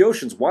happened to the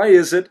oceans? Why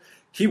is it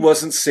he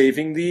wasn't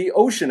saving the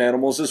ocean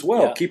animals as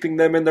well, keeping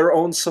them in their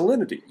own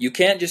salinity? You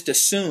can't just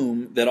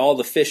assume that all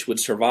the fish would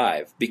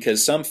survive,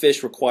 because some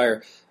fish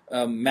require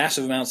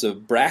massive amounts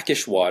of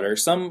brackish water,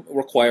 some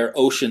require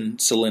ocean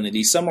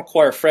salinity, some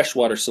require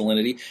freshwater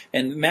salinity,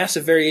 and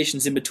massive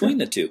variations in between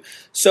the two.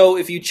 So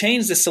if you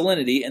change the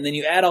salinity and then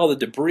you add all the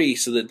debris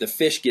so that the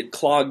fish get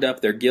clogged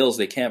up their gills,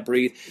 they can't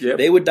breathe,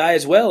 they would die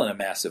as well in a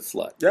massive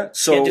flood. Yeah,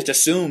 so you can't just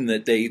assume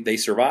that they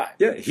survive.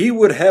 Yeah, he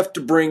would have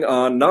to bring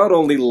on not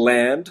only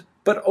land,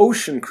 but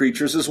ocean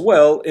creatures as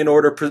well in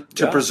order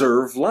to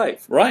preserve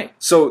life. Right.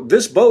 So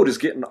this boat is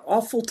getting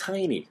awful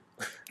tiny.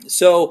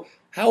 So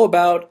how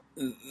about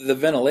the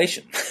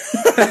ventilation?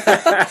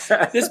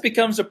 This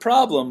becomes a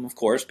problem, of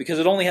course, because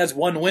it only has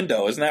one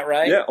window. Isn't that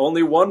right? Yeah,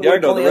 only one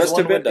window. The rest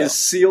of it is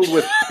sealed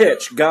with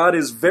pitch. God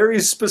is very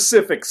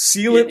specific.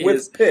 Seal it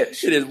with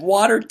pitch. It is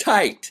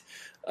watertight.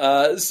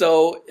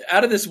 So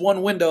out of this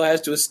one window has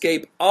to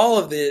escape all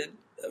of the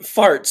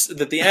farts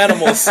that the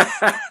animals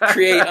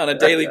create on a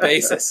daily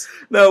basis.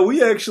 No,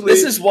 we actually...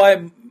 This is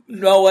why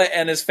Noah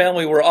and his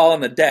family were all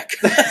on the deck.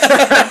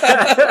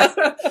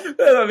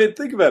 I mean,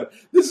 think about it.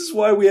 This is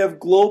why we have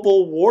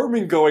global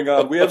warming going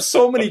on. We have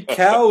so many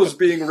cows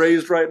being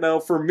raised right now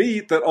for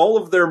meat that all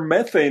of their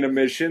methane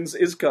emissions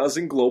is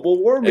causing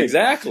global warming.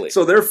 Exactly.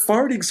 So they're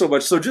farting so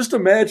much. So just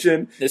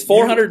imagine... This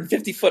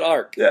 450-foot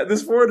ark. Yeah,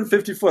 this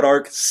 450-foot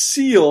ark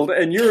sealed,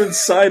 and you're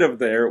inside of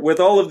there with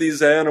all of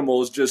these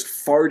animals just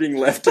farting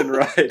left and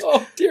right.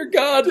 Oh, dear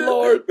God,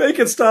 Lord. Make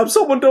it stop.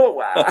 Someone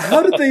don't...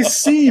 How did they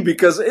see?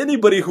 Because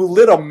anybody who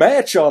lit a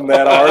match on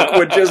that ark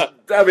would just...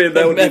 I mean,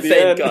 that would be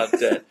the end.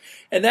 Content.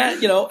 And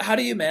that, how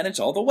do you manage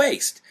all the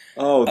waste?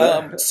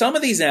 Some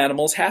of these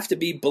animals have to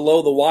be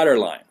below the water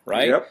line,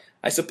 right? Yep.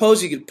 I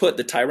suppose you could put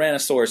the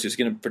Tyrannosaurus, who's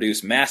going to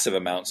produce massive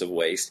amounts of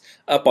waste,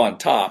 up on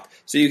top,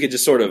 so you could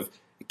just sort of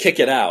kick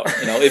it out.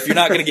 If you're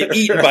not going to get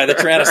eaten by the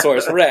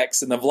Tyrannosaurus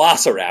Rex and the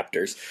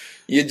Velociraptors,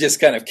 you just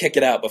kind of kick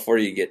it out before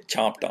you get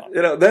chomped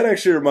on. That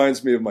actually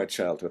reminds me of my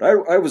childhood.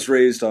 I was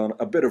raised on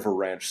a bit of a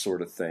ranch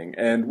sort of thing,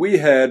 and we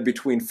had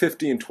between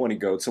 50 and 20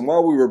 goats, and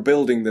while we were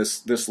building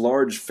this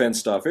large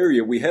fenced-off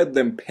area, we had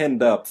them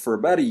penned up for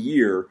about a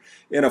year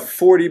in a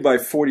 40 by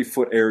 40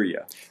 foot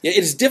area. Yeah, it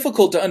is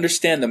difficult to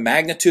understand the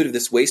magnitude of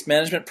this waste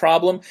management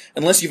problem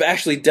unless you've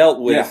actually dealt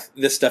with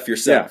this stuff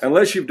yourself. Yeah,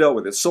 unless you've dealt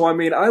with it. So, I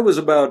mean, I was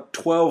about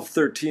 12,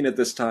 13 at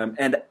this time,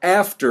 and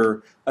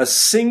after a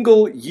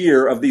single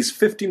year of these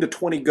 15 to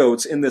 20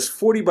 goats in this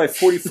 40 by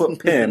 40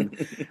 foot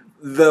pen,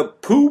 the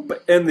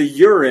poop and the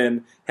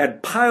urine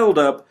had piled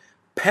up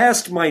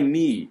past my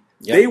knee.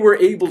 Yep. They were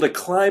able to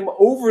climb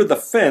over the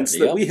fence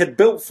that we had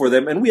built for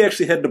them, and we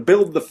actually had to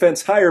build the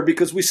fence higher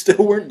because we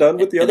still weren't done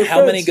with the other fence.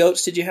 How many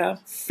goats did you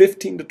have?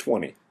 15 to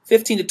 20.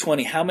 15 to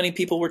 20. How many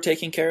people were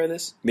taking care of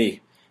this?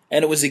 Me.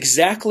 And it was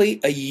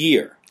exactly a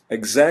year.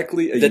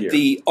 Exactly a year. That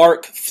the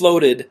ark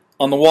floated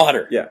on the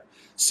water. Yeah.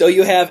 So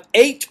you have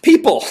 8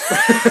 people,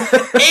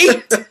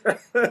 8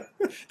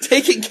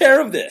 taking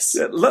care of this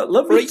let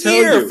me for a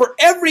year for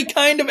every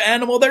kind of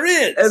animal there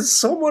is. As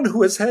someone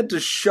who has had to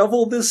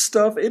shovel this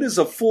stuff, it is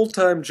a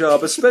full-time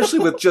job, especially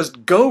with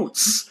just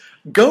goats.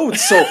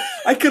 So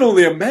I can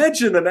only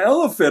imagine an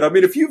elephant. I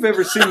mean, if you've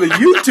ever seen the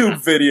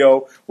YouTube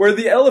video where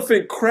the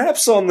elephant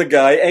craps on the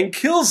guy and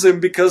kills him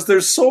because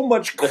there's so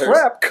much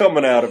crap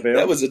coming out of him.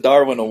 That was a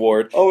Darwin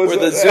Award, where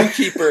the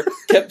zookeeper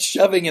kept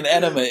shoving an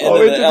enema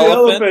into the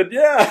elephant.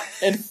 Yeah.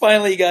 And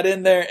finally he got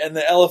in there, and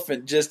the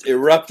elephant just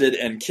erupted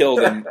and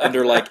killed him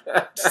under like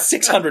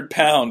 600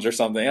 pounds or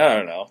something. I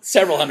don't know.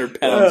 Several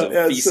hundred pounds of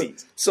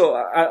feces. So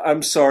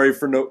I'm sorry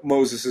for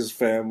Moses'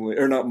 family,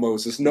 or not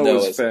Moses,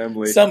 Noah's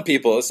family. Some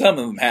of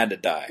them had to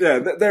die. Yeah,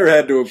 there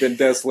had to have been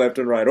deaths left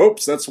and right.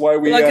 Oops, that's why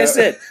we... Like I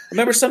said,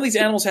 remember some of these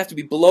animals have to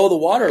be below the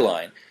water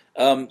line.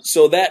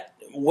 So that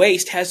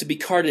waste has to be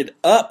carted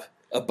up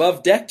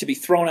above deck to be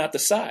thrown out the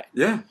side.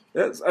 Yeah.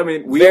 I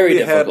mean, we Very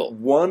only difficult.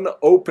 had one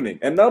opening.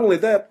 And not only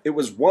that, it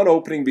was one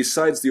opening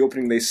besides the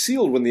opening they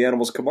sealed when the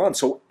animals come on.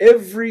 So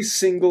every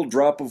single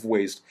drop of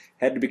waste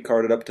had to be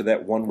carted up to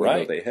that one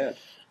window they had.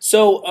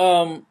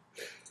 So,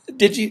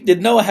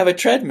 did Noah have a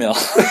treadmill?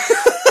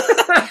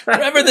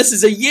 Remember, this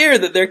is a year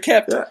that they're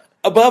kept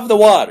above the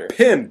water.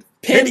 Pinned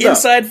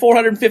inside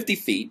 450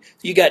 feet.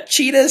 You got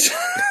cheetahs,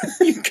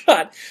 you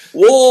got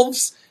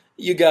wolves,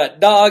 you got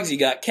dogs, you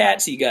got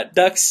cats, you got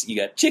ducks, you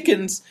got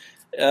chickens,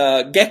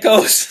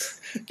 geckos.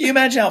 Can you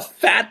imagine how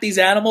fat these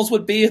animals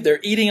would be if they're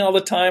eating all the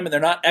time and they're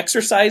not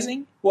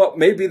exercising? Well,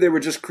 maybe they were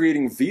just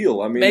creating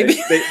veal. I mean,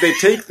 they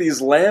take these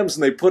lambs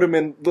and they put them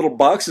in little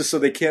boxes so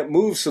they can't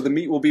move, so the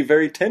meat will be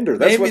very tender.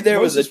 That's maybe there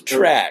was a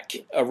track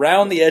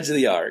around the edge of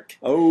the ark.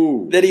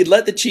 Oh, that he'd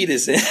let the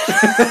cheetahs in,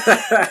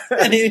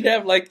 and he'd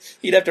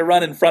have to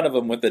run in front of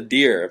them with a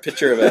deer, a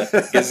picture of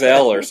a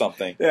gazelle or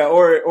something. Yeah,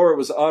 or it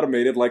was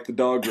automated like the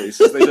dog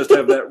races. They just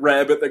have that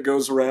rabbit that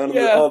goes around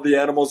and all the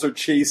animals are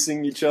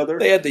chasing each other.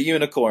 They had the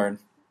unicorn.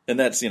 And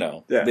that's,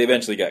 they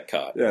eventually got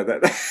caught. Yeah,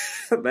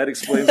 that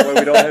explains why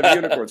we don't have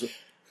unicorns.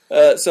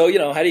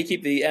 So, how do you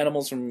keep the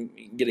animals from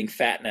getting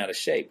fat and out of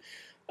shape?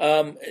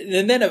 And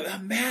then a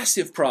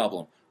massive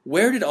problem.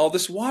 Where did all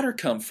this water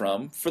come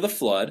from for the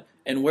flood,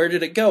 and where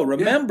did it go?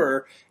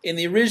 Remember, in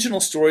the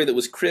original story that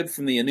was cribbed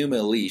from the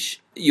Enuma Elish,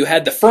 you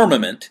had the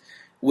firmament,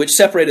 which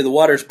separated the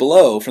waters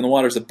below from the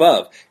waters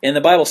above. And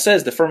the Bible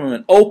says the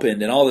firmament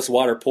opened and all this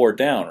water poured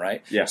down,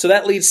 right? Yeah. So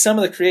that leads some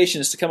of the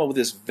creationists to come up with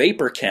this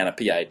vapor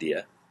canopy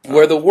idea,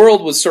 where the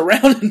world was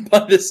surrounded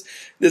by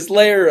this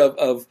layer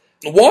of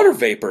water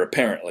vapor,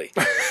 apparently.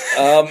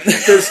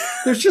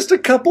 There's just a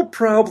couple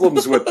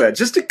problems with that.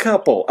 Just a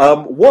couple.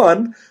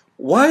 One,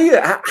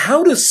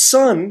 how does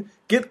sun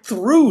get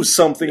through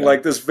something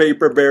like this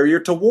vapor barrier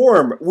to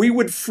warm? We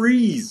would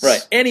freeze.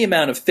 Right. Any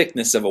amount of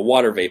thickness of a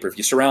water vapor, if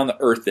you surround the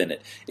earth in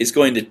it, is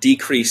going to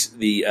decrease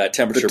the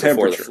temperature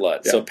before the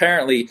flood. Yeah. So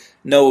apparently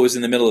Noah was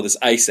in the middle of this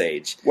ice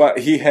age. Well,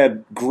 he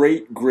had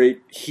great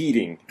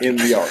heating in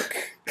the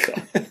ark.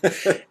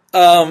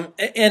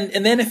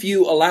 And then if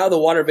you allow the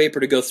water vapor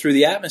to go through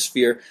the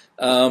atmosphere,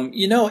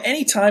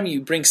 anytime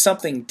you bring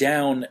something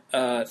down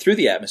through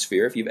the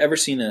atmosphere, if you've ever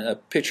seen a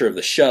picture of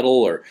the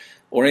shuttle or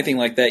anything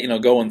like that,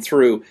 going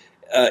through,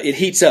 it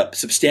heats up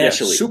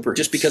substantially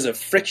just because of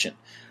friction.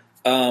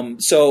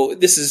 So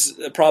this is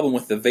a problem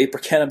with the vapor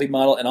canopy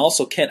model and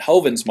also Kent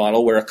Hovind's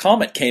model where a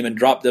comet came and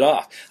dropped it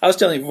off. I was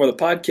telling you before the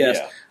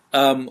podcast,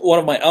 one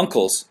of my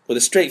uncles with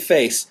a straight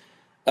face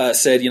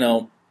said,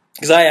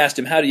 because I asked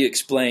him, how do you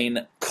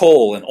explain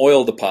coal and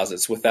oil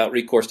deposits without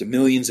recourse to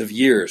millions of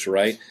years,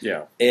 right?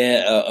 Yeah.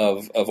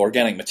 Of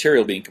organic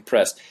material being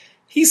compressed.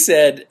 He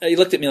said, he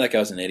looked at me like I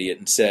was an idiot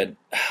and said,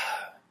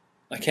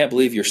 I can't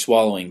believe you're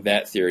swallowing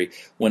that theory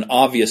when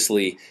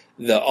obviously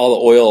all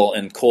the oil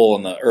and coal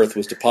on the earth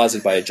was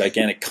deposited by a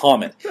gigantic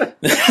comet.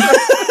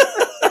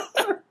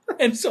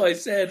 And so I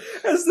said,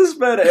 has this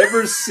man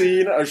ever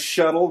seen a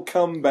shuttle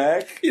come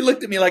back? He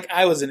looked at me like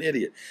I was an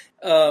idiot.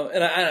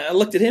 And I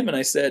looked at him and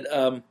I said,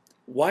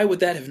 why would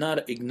that have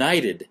not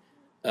ignited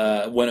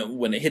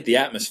when it hit the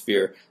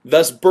atmosphere,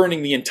 thus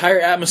burning the entire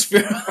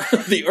atmosphere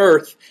of the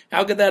earth?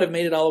 How could that have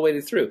made it all the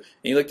way through? And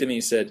he looked at me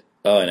and said,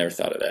 oh, I never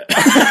thought of that.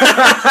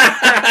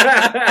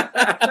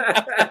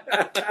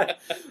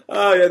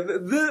 Oh, yeah.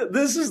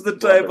 This is the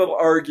type of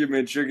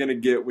argument you're going to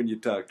get when you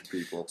talk to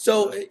people.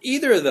 So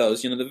either of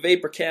those, the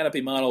vapor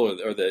canopy model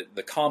or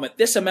the comet,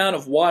 this amount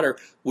of water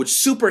would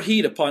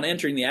superheat upon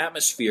entering the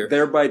atmosphere,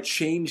 thereby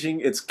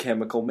changing its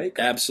chemical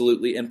makeup.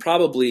 Absolutely, and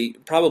probably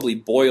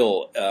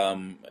boil.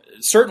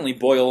 Certainly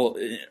boil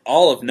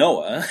all of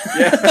Noah.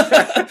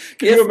 Yeah.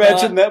 Can you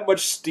imagine that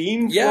much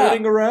steam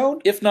floating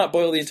around? If not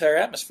boil the entire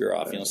atmosphere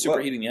off,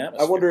 superheating the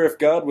atmosphere. I wonder if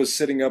God was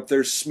sitting up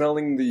there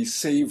smelling the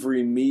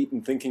savory meat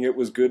and thinking it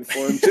was good for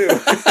him too.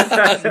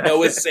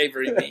 Noah's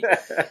savory meat.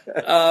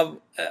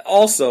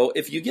 Also,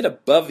 if you get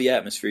above the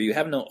atmosphere, you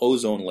have no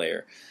ozone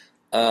layer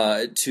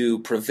to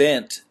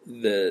prevent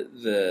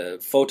the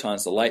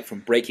photons, the light, from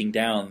breaking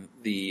down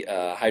the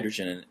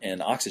hydrogen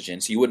and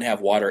oxygen, so you wouldn't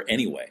have water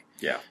anyway.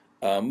 Yeah.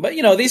 But,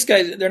 these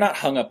guys, they're not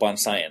hung up on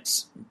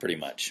science, pretty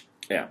much.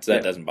 Yeah. So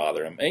that doesn't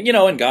bother them. And,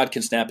 and God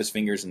can snap his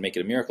fingers and make it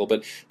a miracle.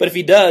 But if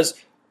he does,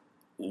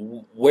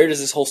 where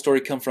does this whole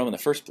story come from in the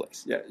first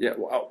place? Yeah.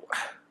 Well,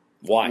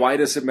 why? Why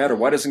does it matter?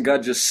 Why doesn't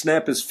God just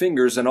snap his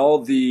fingers and all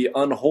the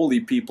unholy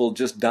people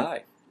just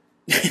die?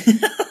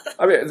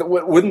 I mean,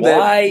 wouldn't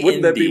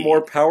that be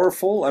more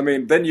powerful? I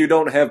mean, then you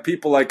don't have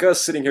people like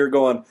us sitting here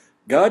going,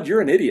 God, you're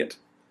an idiot.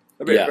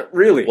 I mean,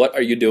 really. What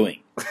are you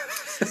doing?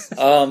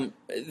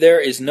 There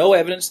is no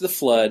evidence of the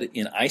flood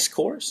in ice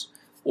cores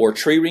or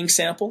tree ring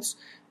samples.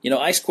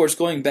 Ice cores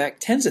going back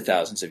tens of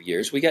thousands of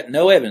years. We got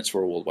no evidence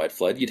for a worldwide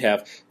flood. You'd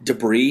have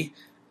debris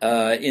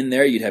in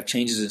there. You'd have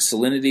changes in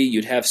salinity.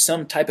 You'd have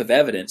some type of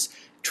evidence.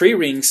 Tree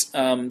rings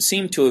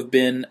seem to have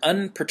been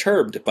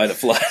unperturbed by the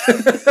flood.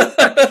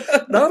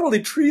 Not only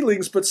tree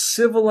rings, but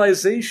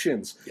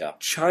civilizations. Yeah.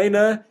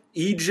 China,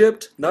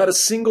 Egypt, not a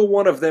single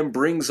one of them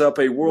brings up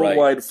a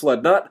worldwide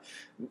flood. None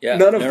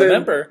of them.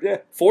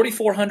 Remember,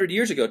 4,400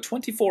 years ago,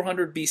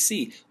 2400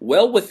 BC,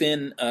 well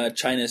within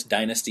China's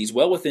dynasties,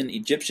 well within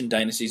Egyptian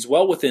dynasties,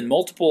 well within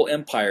multiple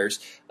empires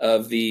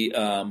of the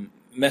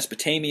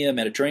Mesopotamia,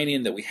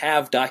 Mediterranean that we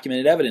have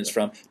documented evidence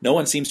from, no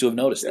one seems to have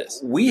noticed this.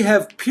 We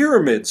have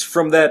pyramids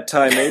from that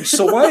time age,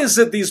 so why is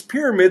it these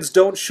pyramids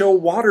don't show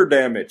water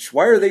damage?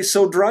 Why are they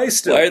so dry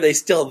still? Why are they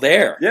still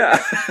there?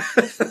 Yeah.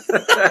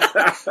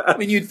 I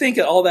mean, you'd think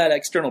that all that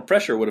external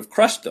pressure would have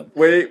crushed them.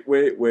 Wait.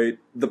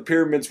 The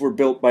pyramids were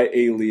built by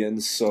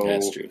aliens, so...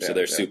 That's true, so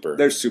they're super.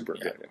 They're super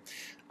good.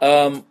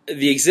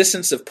 The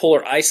existence of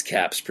polar ice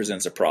caps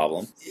presents a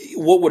problem.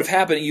 What would have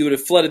happened, you would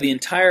have flooded the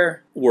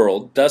entire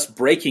world, thus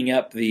breaking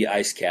up the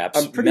ice caps,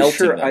 I'm pretty melting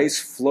sure them. ice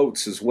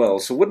floats as well,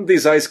 so wouldn't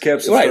these ice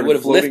caps have started would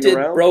have floating lifted,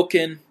 around?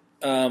 broken,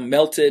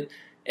 melted,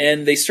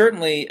 and they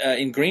certainly,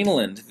 in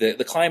Greenland,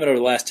 the climate over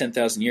the last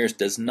 10,000 years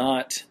does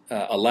not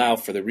allow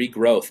for the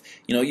regrowth.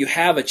 You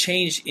have a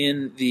change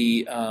in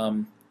the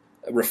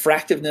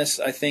refractiveness,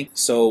 I think,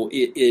 so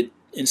it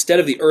instead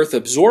of the Earth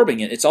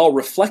absorbing it, it's all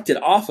reflected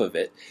off of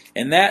it,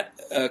 and that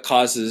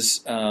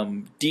causes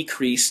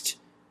decreased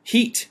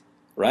heat,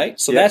 right?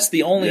 So that's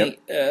the only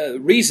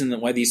reason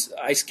that why these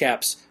ice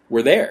caps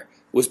were there,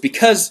 was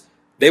because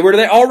they were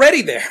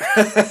already there.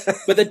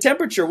 But the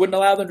temperature wouldn't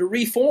allow them to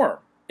reform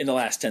in the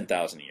last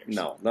 10,000 years.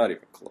 No, not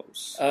even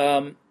close.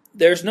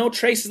 There's no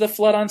traces of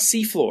flood on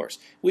seafloors.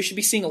 We should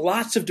be seeing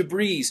lots of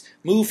debris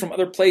move from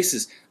other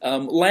places.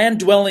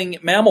 Land-dwelling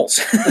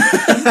mammals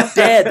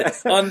dead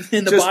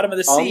in the bottom of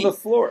the sea. On the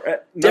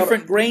floor.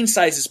 Different grain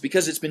sizes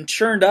because it's been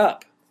churned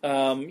up.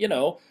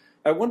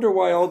 I wonder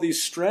why all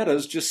these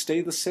stratas just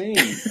stay the same.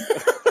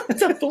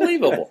 It's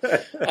unbelievable.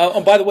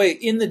 By the way,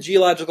 in the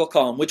geological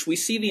column, which we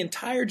see the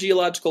entire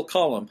geological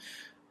column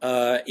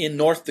in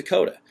North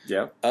Dakota,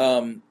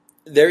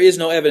 there is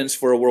no evidence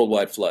for a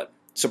worldwide flood.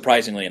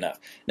 Surprisingly enough.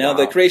 Now,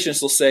 the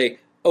creationists will say,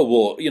 oh,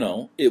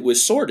 well, it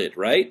was sorted,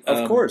 right?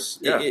 Of course,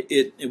 yeah.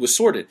 It was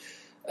sorted.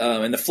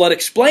 And the flood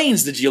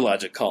explains the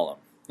geologic column,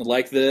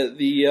 like the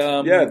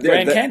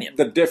Grand Canyon.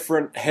 The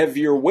different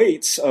heavier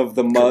weights of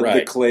the mud,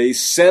 the clay,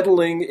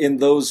 settling in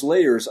those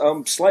layers.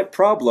 Slight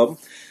problem.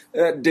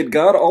 Did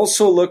God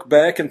also look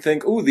back and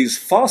think, ooh, these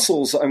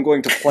fossils I'm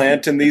going to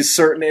plant in these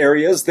certain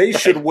areas, they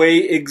should weigh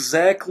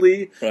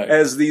exactly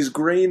as these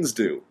grains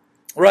do?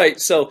 Right,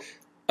 so...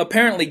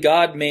 Apparently,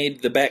 God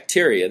made the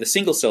bacteria, the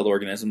single-celled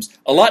organisms,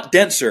 a lot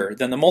denser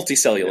than the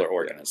multicellular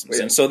organisms,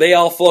 and so they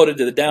all floated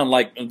to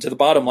the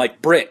bottom like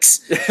bricks.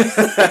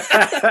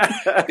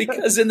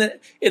 Because in the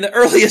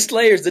earliest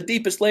layers, the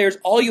deepest layers,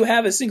 all you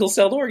have is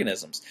single-celled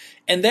organisms,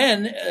 and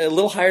then a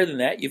little higher than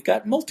that, you've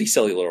got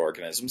multicellular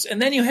organisms,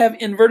 and then you have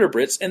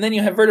invertebrates, and then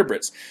you have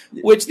vertebrates,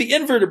 which the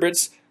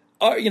invertebrates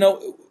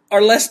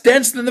are less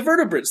dense than the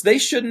vertebrates. They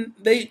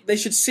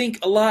should sink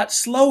a lot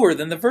slower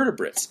than the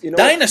vertebrates.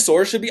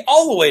 Dinosaurs should be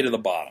all the way to the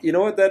bottom. You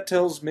know what that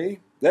tells me?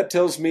 That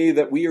tells me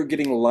that we are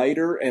getting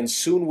lighter, and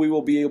soon we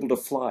will be able to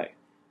fly.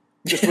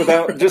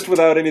 Just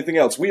without anything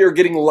else. We are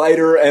getting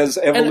lighter as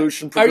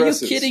evolution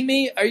progresses.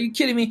 Are you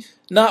kidding me?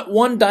 Not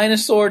one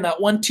dinosaur,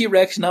 not one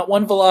T-Rex, not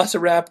one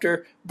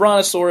Velociraptor,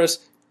 Brontosaurus,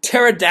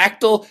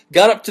 pterodactyl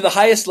got up to the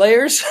highest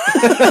layers?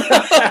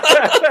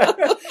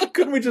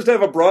 Couldn't we just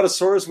have a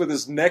brontosaurus with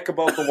his neck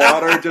above the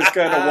water, just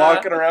kind of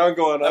walking around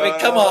going, I mean,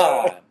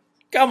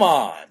 come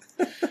on.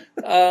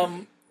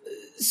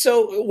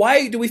 So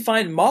why do we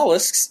find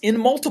mollusks in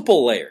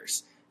multiple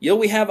layers?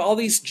 We have all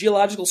these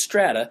geological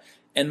strata,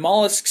 and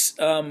mollusks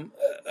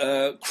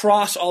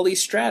cross all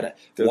these strata.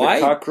 They're why?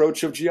 The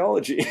cockroach of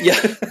geology.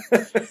 Yeah.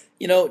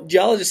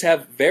 Geologists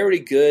have very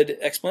good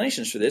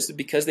explanations for this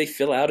because they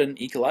fill out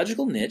an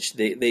ecological niche.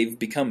 They've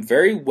become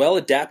very well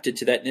adapted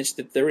to that niche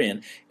that they're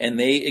in, and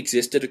they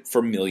existed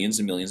for millions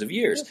and millions of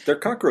years. They're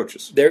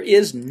cockroaches. There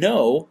is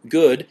no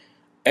good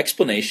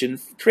explanation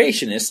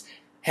creationists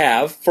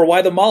have for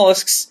why the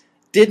mollusks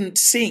didn't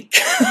sink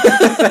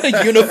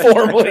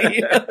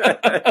uniformly.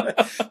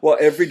 Well,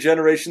 every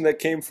generation that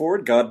came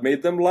forward, God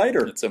made them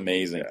lighter. It's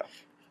amazing. Yeah.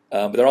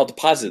 But they're all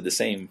deposited the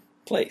same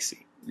place.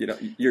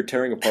 You're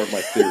tearing apart my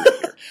theory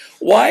here.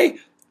 Why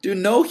do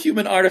no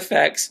human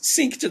artifacts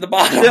sink to the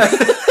bottom?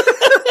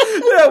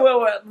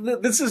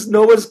 This is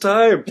Noah's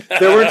time.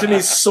 There weren't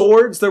any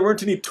swords. There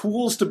weren't any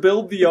tools to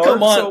build the ark.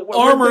 Come on, so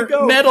armor,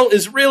 metal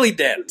is really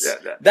dense.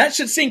 That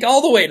should sink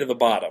all the way to the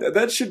bottom.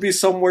 That should be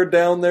somewhere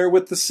down there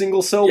with the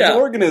single-celled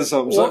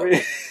organisms. Well,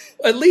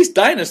 at least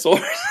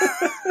dinosaurs.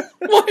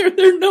 Why are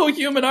there no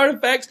human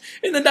artifacts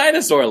in the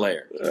dinosaur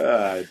layer?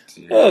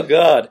 Oh,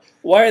 God.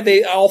 Why are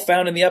they all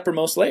found in the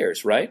uppermost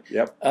layers, right?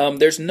 Yep.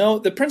 There's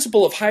the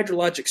principle of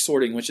hydrologic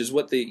sorting, which is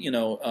what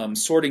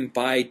sorting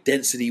by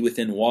density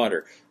within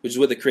water, which is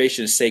what the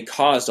creationists say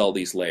caused all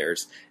these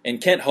layers.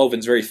 And Kent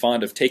Hovind's very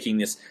fond of taking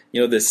this,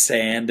 this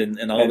sand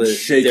and all the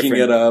shaking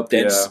different it up,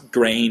 dense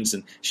grains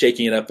and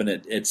shaking it up, and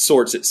it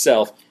sorts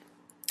itself.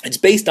 It's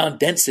based on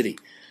density.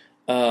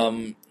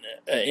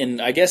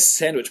 And I guess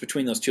sandwiched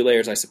between those two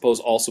layers, I suppose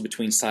also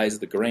between size of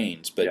the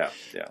grains. But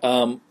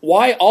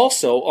why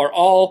also are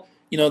all,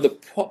 the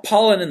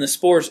pollen and the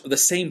spores of the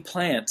same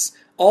plants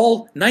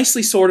all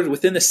nicely sorted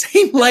within the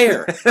same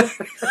layer?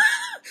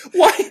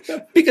 Why?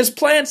 Because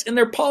plants and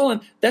their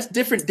pollen, that's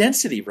different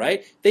density,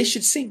 right? They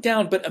should sink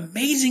down. But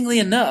amazingly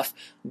enough,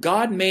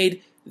 God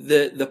made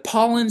the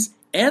pollens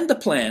and the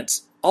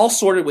plants all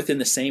sorted within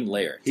the same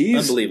layer.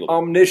 He's unbelievable.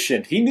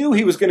 Omniscient. He knew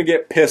he was going to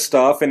get pissed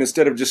off, and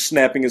instead of just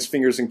snapping his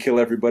fingers and kill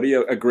everybody,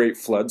 a great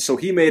flood. So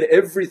he made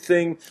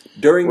everything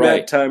during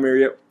that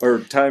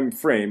time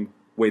frame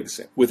way the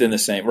same. Within the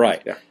same,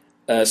 right.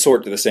 Yeah.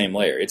 Sort to the same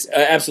layer. It's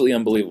absolutely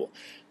unbelievable.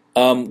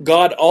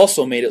 God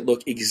also made it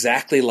look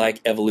exactly like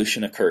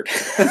evolution occurred.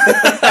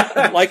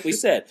 Like we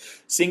said,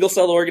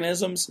 single-cell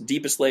organisms,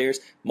 deepest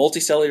layers,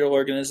 multicellular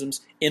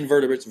organisms,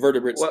 invertebrates,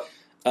 vertebrates. Well,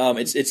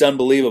 it's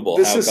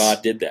unbelievable how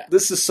God did that.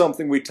 This is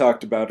something we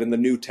talked about in the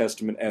New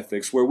Testament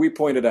ethics, where we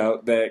pointed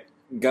out that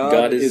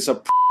God is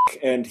a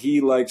and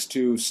he likes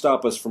to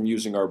stop us from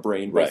using our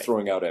brain by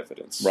throwing out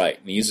evidence. Right,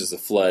 and he uses the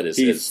flood as...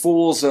 He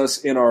fools us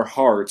in our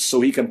hearts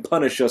so he can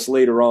punish us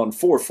later on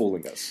for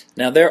fooling us.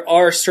 Now, there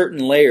are certain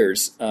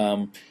layers,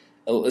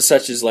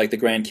 such as like the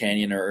Grand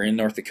Canyon or in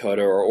North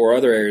Dakota or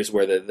other areas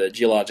where the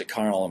geologic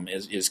column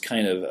is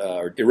kind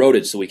of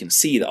eroded so we can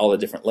see all the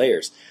different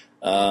layers.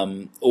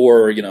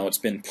 It's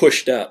been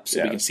pushed up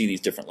so we can see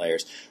these different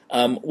layers.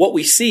 What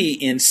we see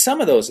in some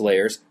of those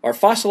layers are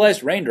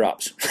fossilized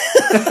raindrops.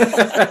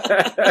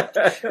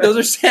 Those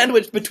are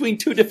sandwiched between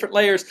two different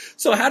layers.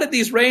 So how did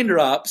these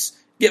raindrops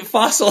get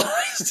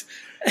fossilized?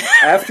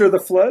 After the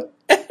flood?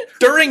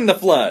 During the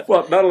flood.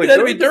 Well, not only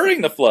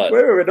during the flood.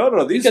 Wait,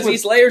 no.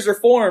 These layers are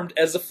formed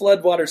as the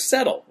flood waters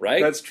settle,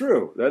 right? That's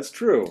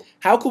true.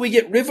 How can we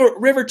get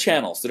river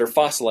channels that are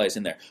fossilized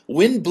in there?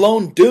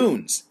 Wind-blown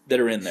dunes that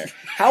are in there.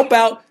 How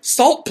about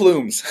salt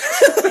plumes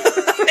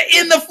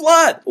in the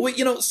flood?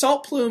 Well,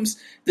 salt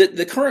plumes,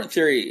 the current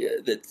theory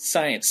that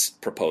science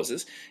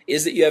proposes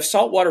is that you have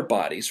saltwater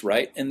bodies,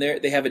 right? And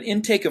they have an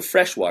intake of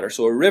fresh water,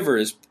 so a river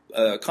is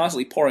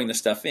constantly pouring the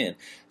stuff in.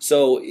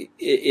 So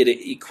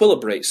it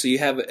equilibrates, so you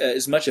have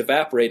as much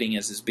evaporating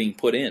as is being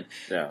put in.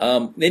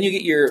 Yeah. Then you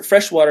get your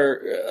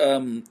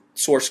freshwater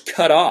source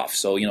cut off,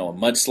 so a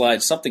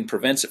mudslide, something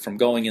prevents it from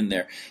going in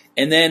there.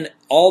 And then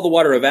all the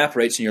water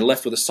evaporates and you're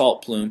left with a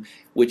salt plume,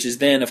 which is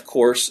then, of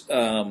course,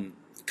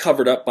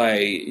 covered up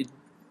by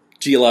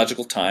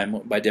geological time,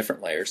 by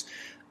different layers.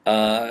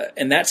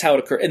 And that's how it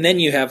occurs. And then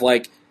you have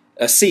like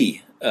a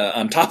sea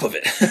on top of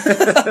it,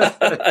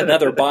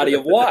 another body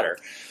of water.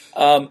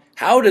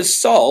 How does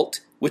salt,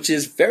 which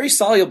is very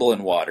soluble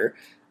in water,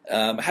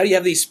 how do you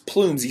have these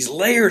plumes, these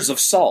layers of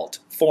salt,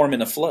 form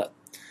in a flood?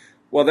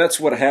 Well, that's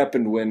what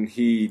happened when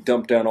he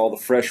dumped down all the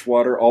fresh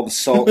water. All the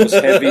salt was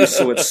heavy,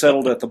 so it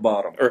settled at the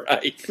bottom.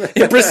 Right.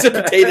 It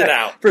precipitated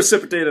out.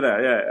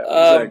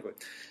 Yeah, exactly.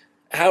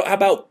 How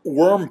about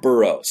worm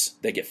burrows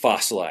that get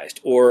fossilized,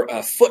 or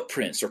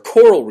footprints, or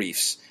coral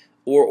reefs,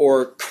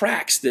 or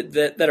cracks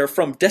that are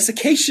from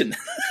desiccation?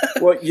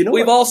 Well,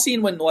 we've all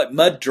seen when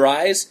mud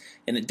dries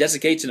and it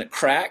desiccates and it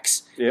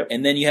cracks, yep.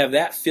 And then you have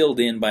that filled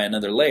in by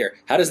another layer.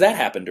 How does that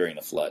happen during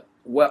a flood?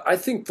 Well, I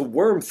think the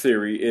worm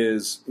theory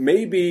is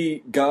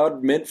maybe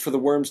God meant for the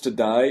worms to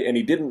die, and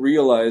he didn't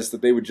realize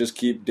that they would just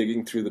keep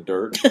digging through the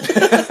dirt.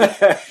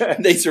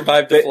 They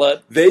survived the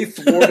flood? They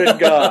thwarted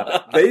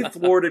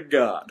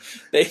God.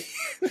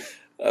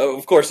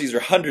 Of course, these are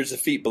hundreds of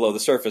feet below the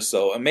surface,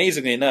 so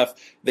amazingly enough,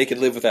 they could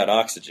live without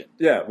oxygen.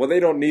 Yeah, well, they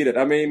don't need it.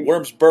 I mean,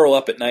 worms burrow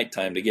up at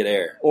nighttime to get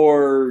air.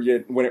 Or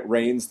when it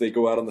rains, they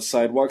go out on the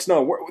sidewalks.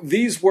 No,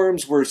 these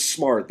worms were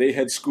smart. They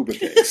had scuba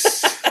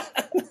tanks.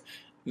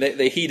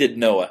 They heeded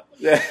Noah.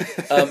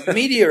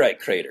 Meteorite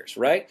craters,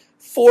 right?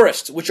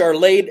 Forests, which are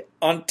laid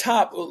on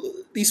top.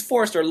 These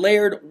forests are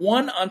layered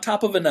one on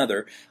top of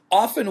another,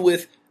 often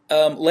with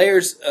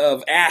layers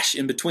of ash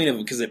in between them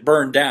because it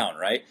burned down,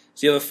 right?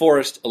 So you have a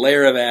forest, a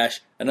layer of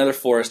ash, another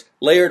forest,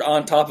 layered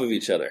on top of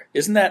each other.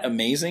 Isn't that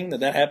amazing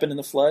that happened in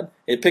the flood?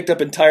 It picked up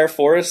entire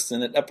forests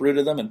and it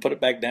uprooted them and put it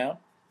back down?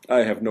 I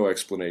have no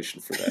explanation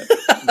for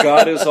that.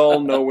 God is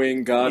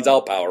all-knowing. He's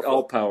all-powerful.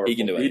 All-powerful. He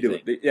can do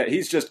anything. Yeah,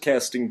 he's just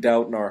casting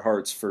doubt in our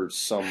hearts for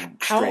some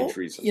strange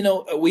reason.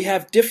 We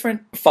have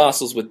different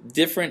fossils with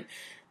different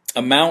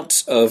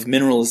amounts of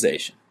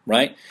mineralization,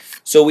 right?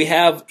 So we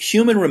have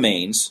human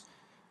remains,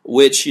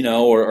 which,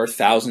 are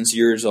thousands of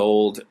years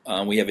old.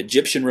 We have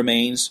Egyptian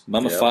remains,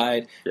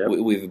 mummified. Yep.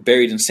 We've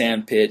buried in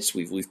sand pits.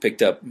 We've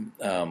picked up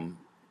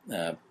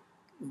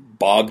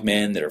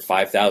bogmen that are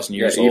 5,000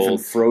 years old, even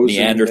frozen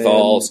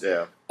Neanderthals.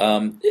 Men.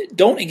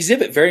 don't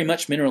exhibit very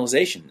much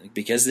mineralization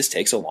because this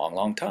takes a long,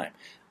 long time.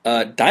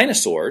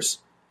 Dinosaurs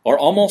are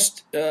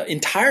almost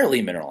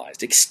entirely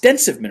mineralized,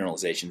 extensive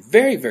mineralization,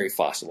 very, very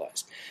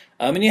fossilized.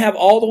 And you have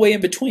all the way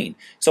in between.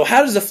 So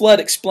how does the flood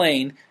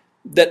explain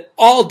that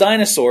all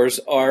dinosaurs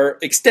are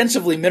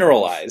extensively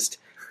mineralized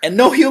and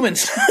no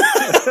humans?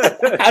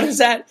 How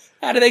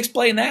do they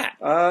explain that?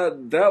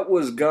 That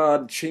was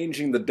God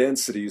changing the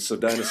density so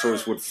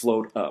dinosaurs would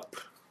float up.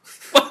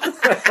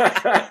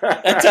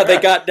 That's how they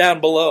got down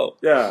below.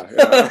 Yeah.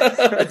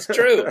 That's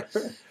true.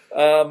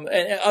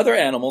 And other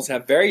animals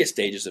have various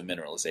stages of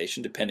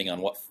mineralization depending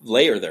on what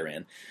layer they're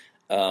in.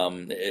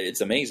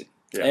 It's amazing.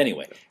 Yeah.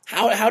 Anyway,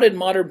 how did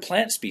modern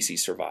plant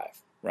species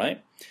survive,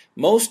 right?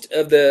 Most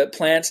of the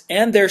plants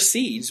and their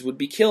seeds would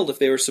be killed if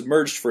they were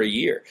submerged for a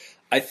year.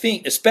 I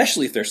think,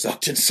 especially if they're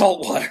soaked in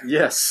salt water.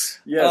 Yes.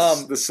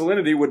 The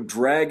salinity would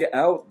drag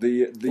out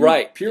the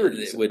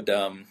purities. It would.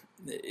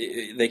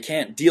 They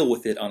can't deal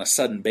with it on a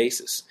sudden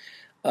basis.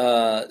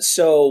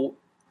 So,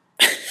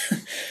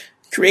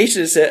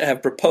 creationists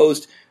have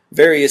proposed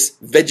various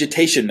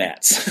vegetation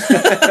mats,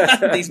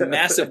 these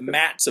massive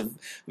mats of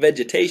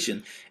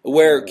vegetation,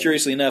 where,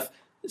 curiously enough,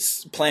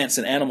 plants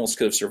and animals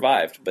could have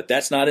survived. But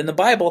that's not in the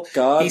Bible.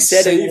 God,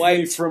 save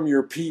me from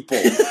your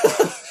people.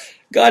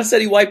 God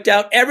said he wiped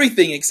out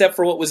everything except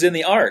for what was in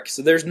the ark.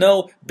 So there's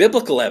no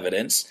biblical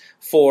evidence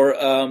for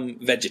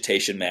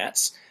vegetation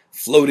mats.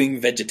 Floating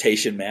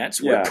vegetation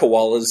mats where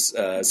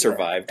koalas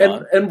survived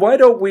on. And why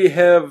don't we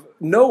have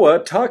Noah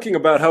talking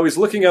about how he's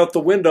looking out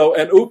the window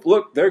and,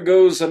 look, there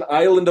goes an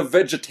island of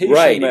vegetation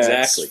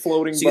mats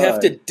floating by. So you have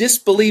to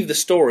disbelieve the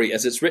story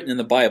as it's written in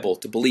the Bible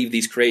to believe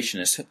these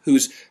creationists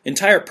whose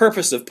entire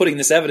purpose of putting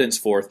this evidence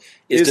forth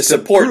is to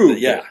support prove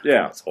it.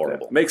 Yeah, it's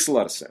horrible. Makes a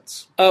lot of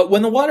sense.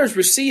 When the waters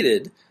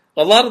receded,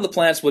 a lot of the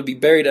plants would be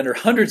buried under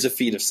hundreds of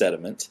feet of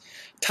sediment.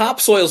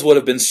 Topsoils would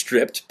have been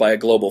stripped by a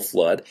global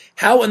flood.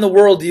 How in the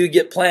world do you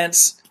get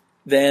plants,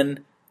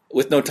 then,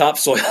 with no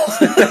topsoil?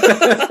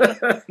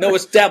 No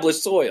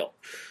established soil.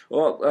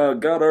 Well,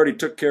 God already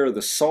took care of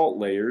the salt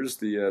layers,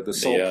 the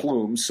salt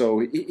plumes, so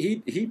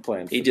he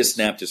planned for He just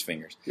snapped his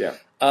fingers. Yeah.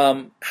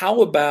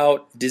 How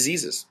about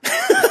diseases?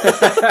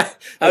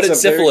 How did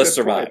syphilis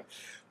survive? Point.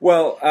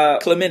 Well,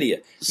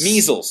 chlamydia,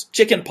 measles,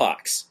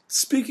 chickenpox.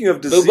 Speaking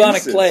of diseases,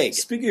 bubonic plague.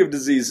 Speaking of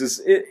diseases,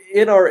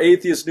 in our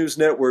Atheist News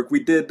Network, we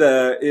did,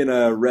 in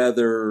a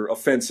rather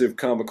offensive,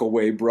 comical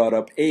way, brought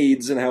up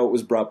AIDS and how it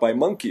was brought by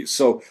monkeys.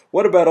 So,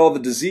 what about all the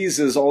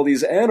diseases, all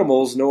these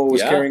animals Noah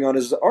was carrying on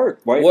his ark?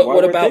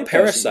 What about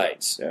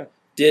parasites? Yeah.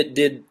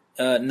 Did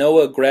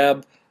Noah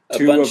grab a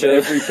Two bunch of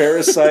every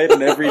parasite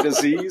and every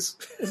disease?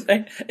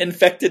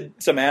 Infected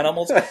some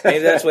animals? Maybe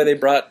that's why they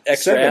brought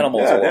extra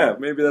animals along. Yeah,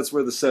 maybe that's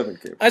where the 7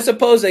 came from. I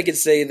suppose they could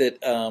say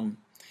that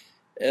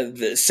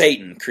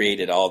Satan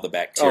created all the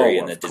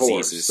bacteria and the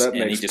diseases,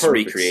 and he just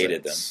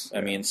recreated them.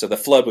 I mean, so the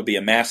flood would be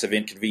a massive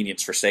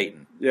inconvenience for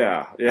Satan.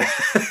 Yeah.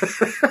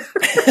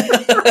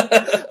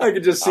 I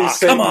could just see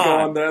Satan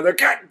going there.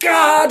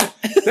 God,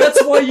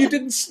 that's why you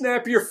didn't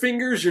snap your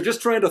fingers. You're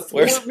just trying to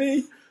thwart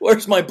me.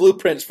 Where's my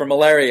blueprints for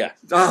malaria?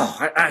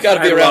 I got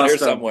to be around here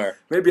somewhere.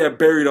 Maybe I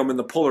buried them in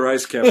the polar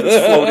ice cap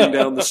that's floating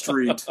down the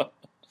street.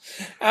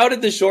 How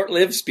did the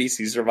short-lived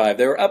species survive?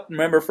 They were up,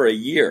 remember, for a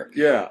year.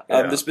 Yeah.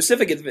 The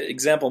specific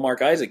example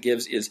Mark Isaac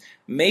gives is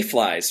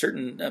mayflies.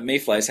 Certain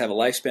mayflies have a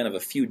lifespan of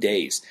a few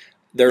days.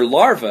 Their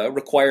larvae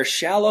require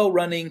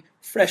shallow-running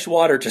fresh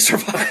water to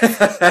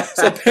survive.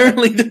 So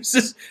apparently there's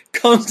this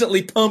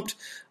constantly pumped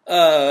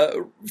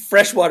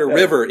freshwater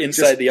river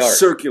inside the ark.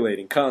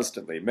 Circulating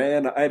constantly.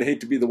 Man, I'd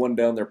hate to be the one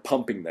down there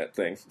pumping that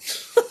thing.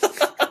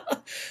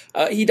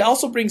 He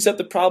also brings up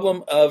the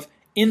problem of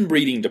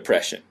inbreeding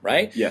depression,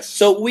 right? Yes.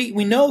 So we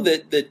know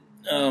that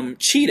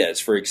cheetahs,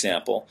 for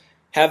example,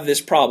 have this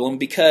problem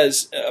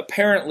because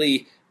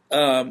apparently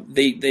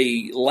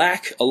they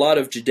lack a lot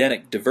of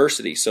genetic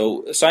diversity.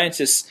 So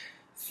scientists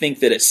think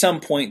that at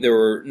some point there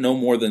were no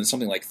more than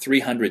something like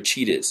 300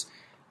 cheetahs.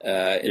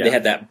 They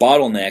had that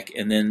bottleneck,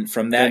 and then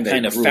from that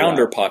kind of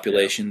founder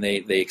population,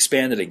 they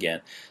expanded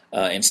again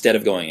instead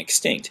of going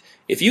extinct.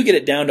 If you get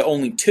it down to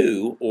only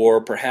 2,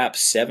 or perhaps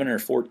 7 or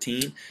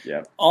 14,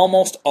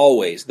 almost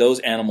always those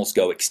animals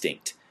go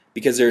extinct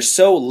because there's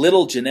so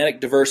little genetic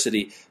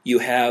diversity. You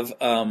have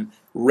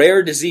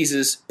rare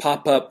diseases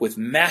pop up with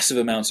massive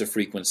amounts of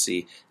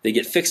frequency. They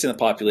get fixed in the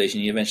population,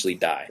 and you eventually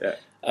die. Yeah.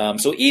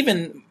 So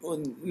even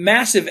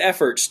massive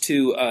efforts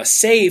to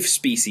save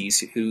species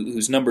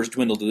whose numbers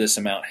dwindle to this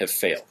amount have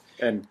failed.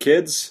 And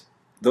kids,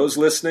 those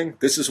listening,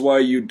 this is why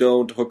you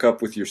don't hook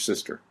up with your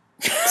sister.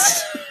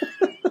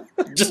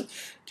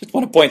 Just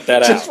want to point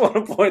that out. Just want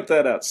to point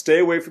that out. Stay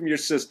away from your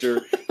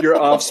sister.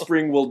 Your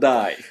offspring will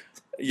die.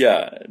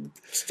 Yeah.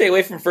 Stay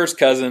away from first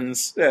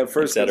cousins. Yeah,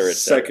 first, et cetera.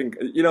 Second.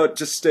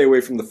 Just stay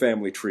away from the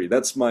family tree.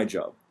 That's my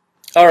job.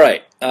 All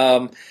right.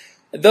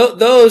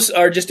 Those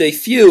are just a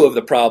few of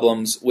the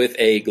problems with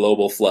a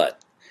global flood.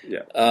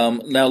 Yeah.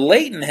 Now,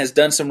 Leighton has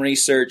done some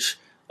research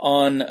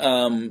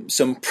on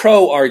some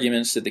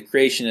pro-arguments that the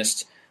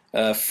creationists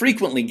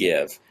frequently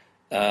give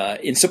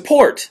in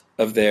support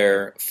of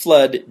their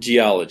flood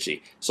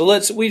geology. So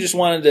we just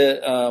wanted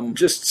to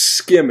just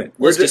skim it.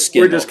 We're just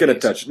going to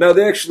touch it. Now,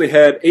 they actually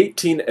had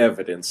 18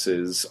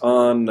 evidences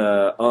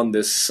on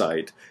this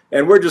site,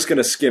 and we're just going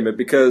to skim it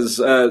because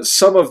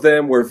some of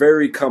them were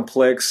very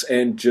complex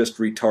and just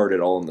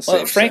retarded all in the same.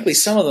 Well, frankly,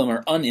 sense. Some of them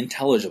are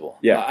unintelligible.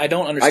 Yeah, I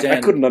don't understand.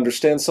 I couldn't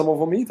understand some of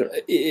them either.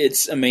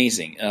 It's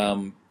amazing.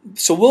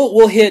 So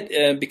we'll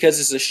hit because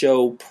it's a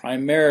show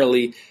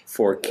primarily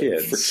for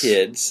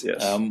kids.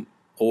 Yes.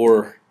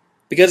 Or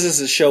because this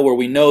is a show where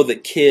we know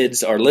that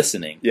kids are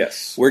listening.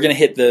 Yes. We're going to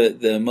hit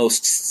the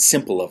most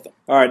simple of them.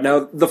 All right.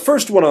 Now, the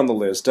first one on the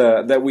list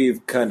that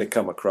we've kind of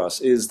come across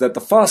is that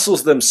the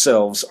fossils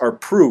themselves are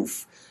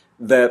proof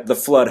that the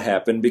flood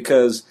happened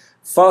because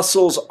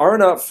fossils are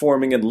not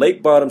forming in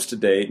lake bottoms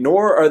today,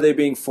 nor are they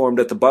being formed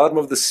at the bottom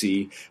of the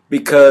sea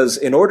because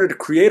in order to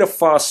create a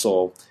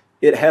fossil,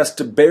 it has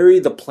to bury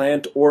the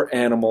plant or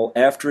animal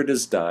after it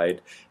has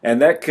died,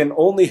 and that can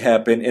only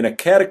happen in a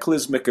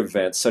cataclysmic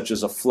event such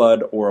as a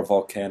flood or a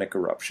volcanic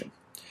eruption.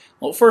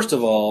 Well, first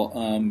of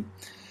all,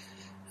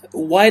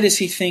 why does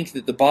he think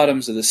that the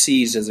bottoms of the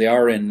seas as they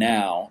are in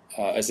now,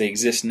 as they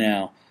exist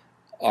now,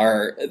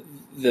 are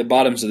the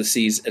bottoms of the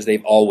seas as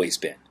they've always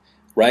been?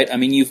 Right? I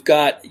mean, you've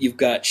got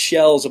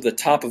shells of the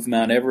top of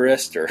Mount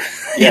Everest or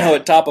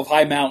at top of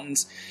high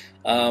mountains.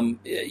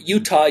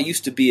 Utah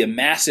used to be a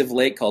massive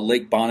lake called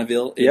Lake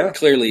Bonneville. It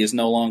clearly is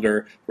no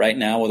longer right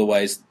now,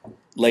 otherwise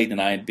Leighton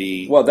and I'd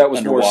be well, that was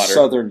underwater. More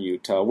southern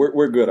Utah.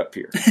 We're good up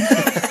here.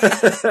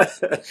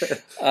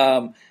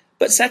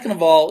 But second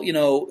of all,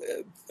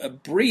 a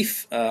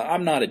brief,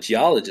 I'm not a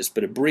geologist,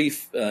 but a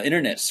brief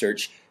internet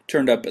search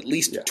turned up at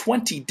least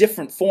 20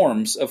 different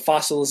forms of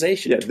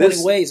fossilization,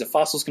 20 ways that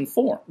fossils can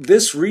form.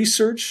 This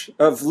research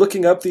of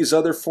looking up these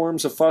other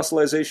forms of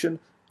fossilization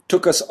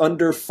took us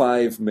under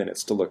 5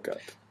 minutes to look up.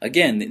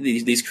 Again,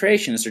 these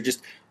creationists are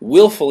just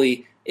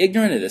willfully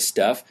ignorant of this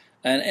stuff,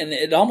 and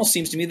it almost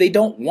seems to me they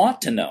don't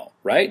want to know,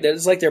 right?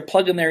 It's like they're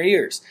plugging their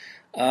ears.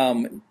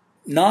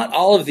 Not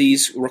all of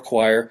these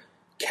require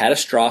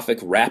catastrophic,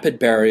 rapid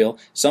burial.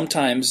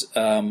 Sometimes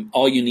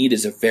all you need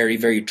is a very,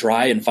 very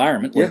dry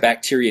environment where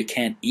bacteria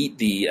can't eat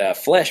the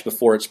flesh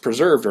before it's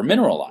preserved or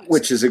mineralized.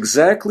 Which is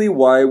exactly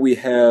why we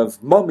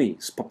have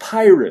mummies,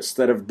 papyrus,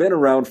 that have been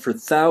around for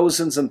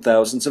thousands and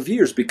thousands of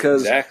years,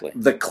 because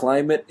the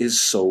climate is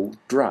so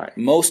dry.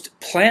 Most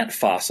plant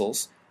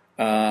fossils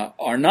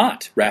are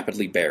not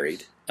rapidly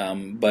buried,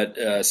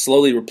 but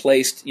slowly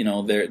replaced,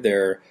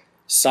 their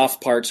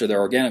soft parts or their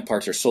organic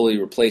parts are slowly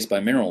replaced by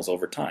minerals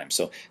over time.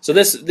 So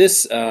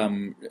this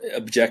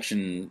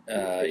objection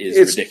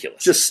is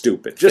ridiculous. Just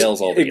stupid.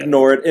 Just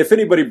ignore it. If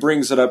anybody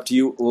brings it up to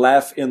you,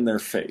 laugh in their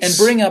face. And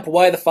bring up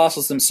why the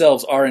fossils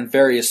themselves are in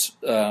various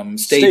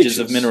stages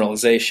of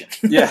mineralization.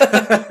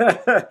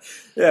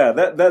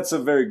 That's a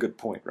very good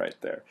point right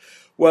there.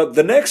 Well,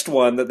 the next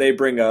one that they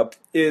bring up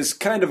is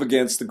kind of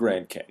against the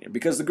Grand Canyon,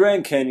 because the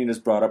Grand Canyon is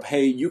brought up,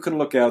 hey, you can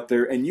look out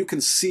there and you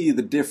can see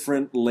the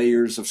different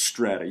layers of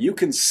strata. You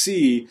can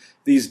see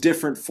these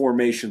different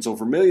formations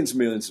over millions and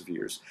millions of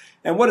years.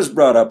 And what is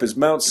brought up is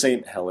Mount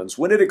St. Helens.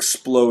 When it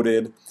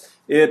exploded,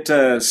 it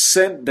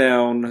sent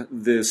down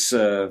this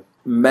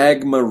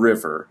magma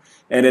river,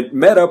 and it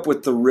met up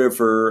with the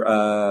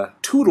river,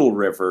 Toutle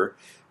River,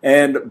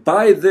 and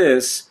by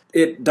this,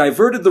 it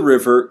diverted the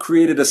river,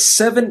 created a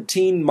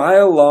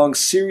 17-mile-long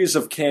series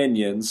of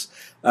canyons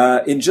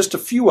in just a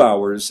few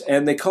hours,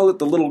 and they call it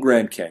the Little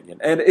Grand Canyon.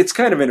 And it's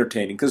kind of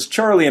entertaining, because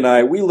Charlie and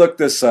I, we looked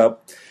this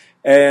up,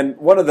 and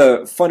one of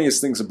the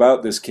funniest things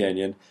about this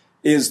canyon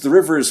is the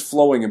river is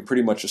flowing in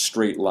pretty much a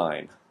straight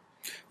line.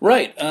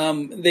 Right.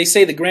 They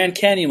say the Grand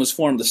Canyon was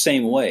formed the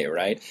same way,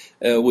 right,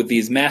 with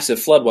these massive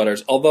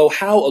floodwaters, although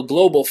how a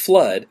global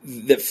flood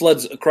that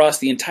floods across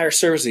the entire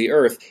surface of the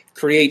Earth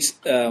creates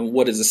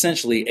what is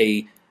essentially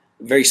a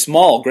very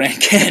small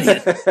Grand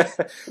Canyon.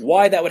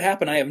 Why that would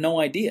happen, I have no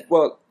idea.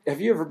 Well, have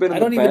you ever been in a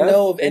bath? I don't even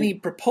know of any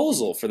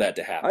proposal for that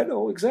to happen. I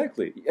know,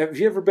 exactly. Have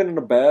you ever been in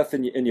a bath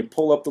and you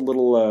pull up the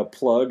little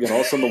plug and all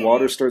of a sudden the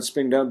water starts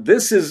spinning down?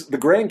 The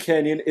Grand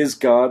Canyon is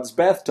God's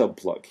bathtub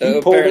plug. He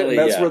pulled it and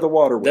that's where the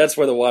water went. That's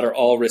where the water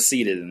all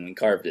receded and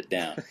carved it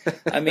down.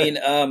 I mean,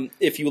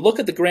 if you look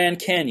at the Grand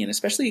Canyon,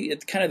 especially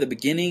at kind of the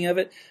beginning of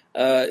it,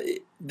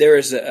 there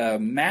is a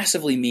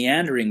massively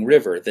meandering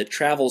river that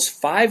travels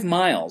 5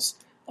 miles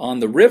on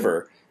the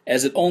river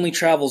as it only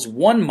travels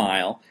 1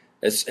 mile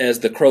as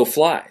the crow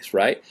flies,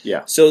 right?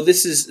 Yeah. So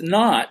this is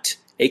not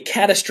a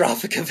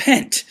catastrophic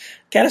event.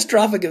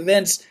 Catastrophic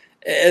events,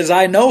 as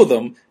I know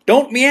them,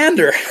 don't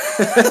meander.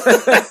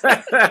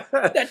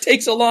 That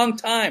takes a long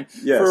time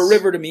for a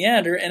river to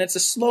meander, and it's a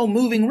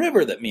slow-moving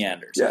river that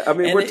meanders. Yeah, I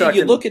mean, we're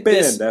talking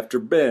bend after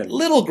bend.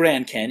 Little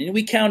Grand Canyon,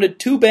 we counted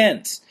 2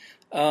 bends.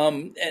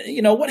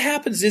 What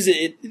happens is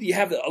you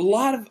have a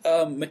lot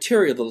of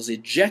material that is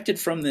ejected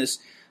from this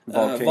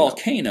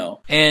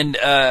volcano. And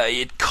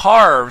it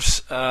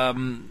carves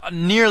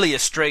nearly a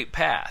straight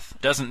path.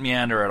 Doesn't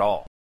meander at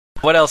all.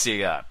 What else you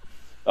got?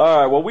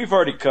 All right, well, we've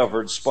already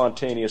covered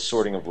spontaneous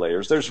sorting of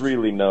layers. There's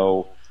really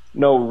no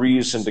no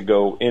reason to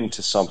go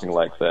into something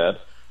like that.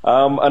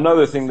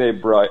 Another thing they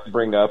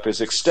bring up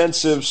is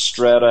extensive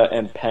strata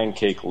and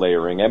pancake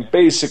layering, and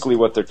basically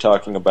what they're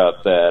talking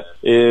about that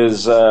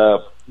is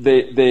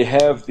they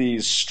have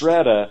these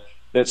strata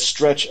that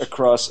stretch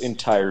across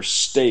entire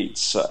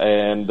states,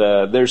 and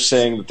they're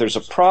saying that there's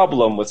a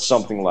problem with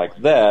something like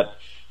that,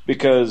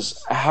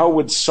 because how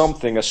would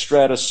a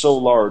strata so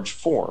large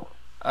form?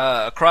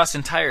 Across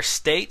entire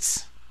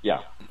states?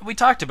 Yeah. We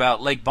talked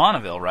about Lake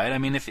Bonneville, right? I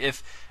mean,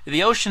 if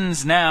the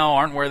oceans now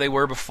aren't where they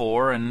were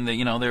before, and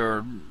there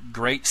are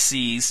great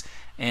seas,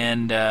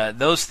 and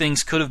those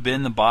things could have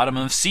been the bottom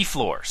of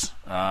seafloors,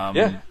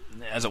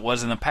 as it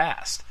was in the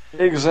past.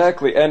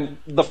 Exactly, and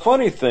the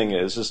funny thing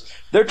is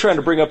they're trying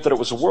to bring up that it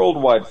was a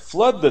worldwide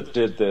flood that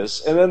did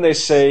this, and then they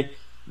say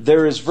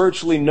there is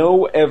virtually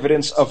no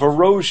evidence of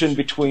erosion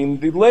between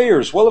the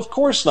layers. Well, of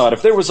course not.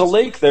 If there was a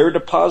lake there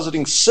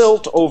depositing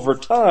silt over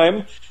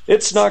time,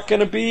 it's not going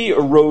to be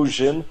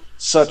erosion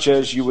such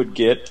as you would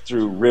get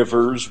through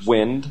rivers,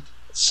 wind,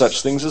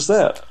 such things as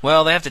that.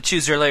 Well, they have to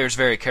choose their layers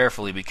very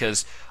carefully,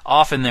 because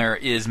often there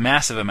is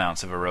massive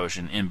amounts of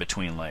erosion in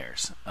between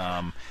layers.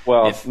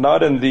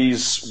 Not in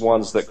these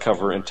ones that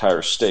cover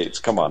entire states.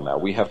 Come on now,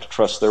 we have to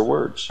trust their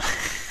words.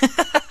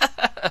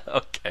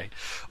 Okay.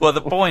 Well,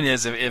 the point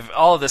is, if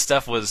all of this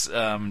stuff was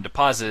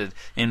deposited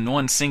in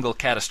one single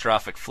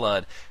catastrophic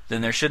flood,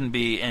 then there shouldn't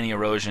be any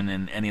erosion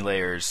in any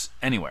layers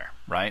anywhere,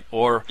 right?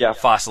 Or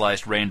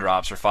fossilized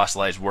raindrops or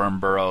fossilized worm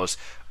burrows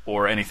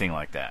or anything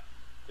like that.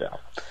 Yeah.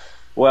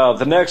 Well,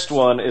 the next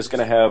one is going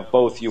to have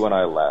both you and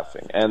I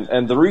laughing.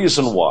 And the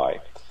reason why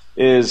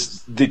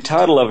is the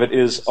title of it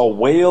is A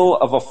Whale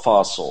of a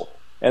Fossil.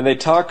 And they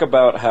talk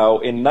about how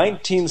in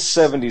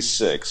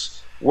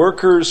 1976,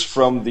 workers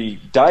from the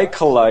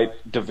Dicolite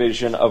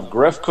division of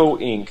Grefco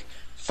Inc.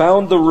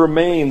 found the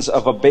remains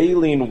of a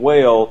baleen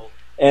whale,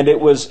 and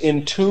it was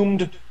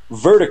entombed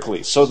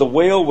vertically. So the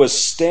whale was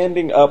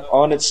standing up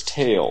on its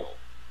tail.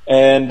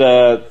 And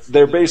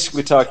they're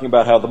basically talking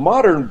about how the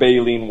modern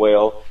baleen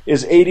whale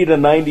is 80 to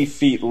 90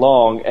 feet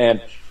long,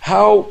 and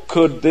how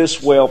could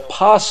this whale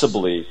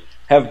possibly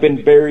have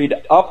been buried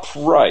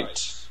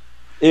upright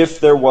if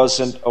there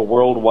wasn't a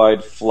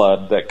worldwide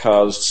flood that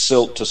caused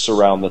silt to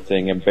surround the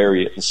thing and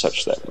bury it in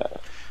such that manner?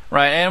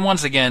 Right, and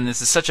once again,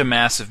 this is such a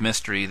massive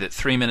mystery that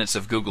 3 minutes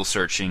of Google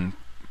searching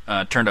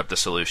turned up the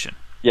solution.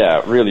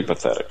 Yeah, really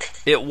pathetic.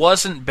 It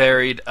wasn't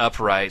buried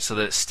upright so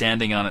that it's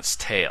standing on its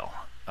tail.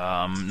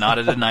 Not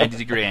at a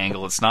 90-degree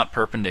angle. It's not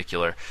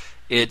perpendicular.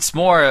 It's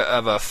more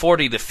of a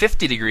 40 to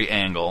 50-degree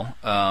angle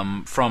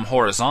from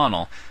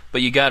horizontal.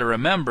 But you got to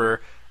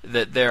remember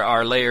that there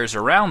are layers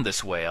around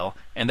this whale,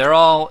 and they're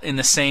all in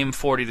the same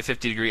 40 to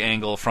 50-degree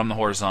angle from the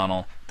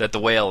horizontal that the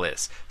whale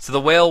is. So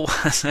the whale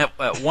was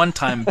at one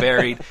time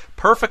buried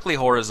perfectly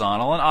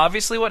horizontal, and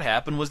obviously what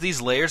happened was these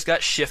layers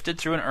got shifted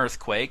through an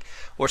earthquake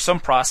or some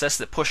process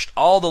that pushed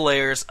all the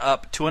layers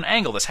up to an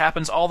angle. This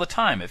happens all the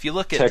time. If you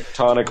look at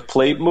tectonic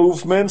plate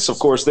movements, of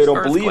course they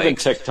don't believe in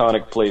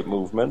tectonic plate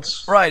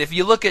movements. Right. If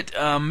you look at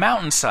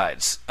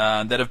mountainsides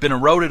that have been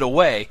eroded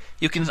away,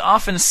 you can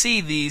often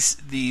see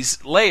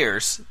these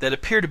layers that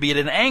appear to be at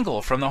an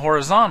angle from the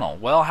horizontal.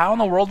 Well, how in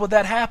the world would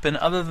that happen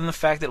other than the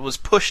fact that it was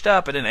pushed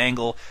up at an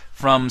angle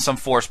from some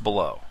force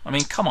below? I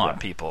mean, come on,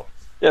 people.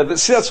 Yeah,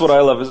 see, that's what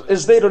I love,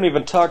 is they don't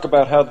even talk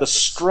about how the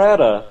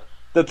strata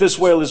that this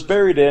whale is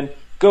buried in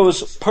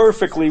goes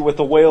perfectly with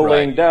the whale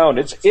laying down.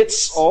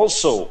 It's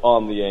also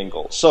on the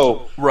angle.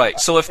 So right.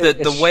 So if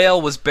the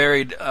whale was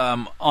buried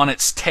on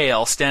its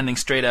tail, standing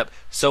straight up,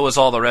 so was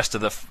all the rest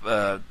of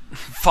the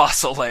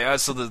fossil layer,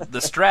 so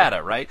the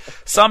strata, right?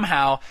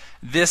 Somehow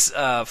this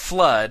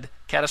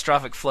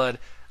catastrophic flood,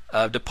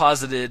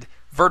 deposited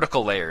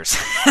vertical layers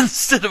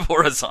instead of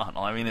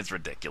horizontal. I mean, it's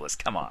ridiculous.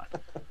 Come on.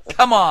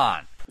 Come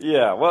on.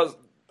 Yeah, well,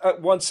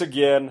 once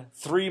again,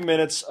 3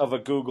 minutes of a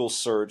Google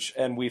search,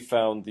 and we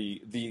found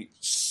the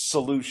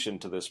solution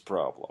to this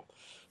problem.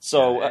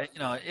 So,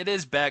 it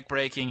is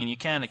backbreaking, and you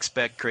can't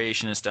expect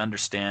creationists to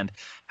understand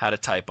how to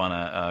type on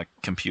a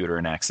computer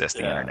and access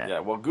the internet. Yeah,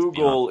 well,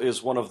 Google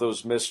is one of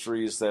those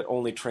mysteries that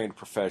only trained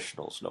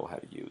professionals know how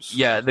to use.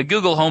 Yeah, the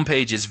Google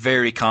homepage is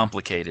very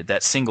complicated.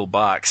 That single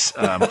box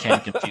can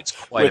confuse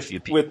quite a few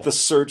people. With the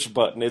search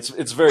button, it's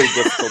very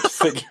difficult to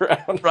figure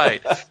out.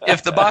 Right.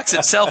 If the box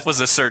itself was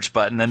a search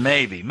button, then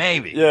maybe.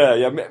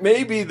 Yeah,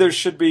 maybe there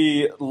should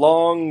be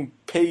long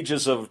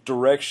pages of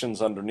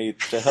directions underneath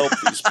to help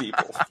these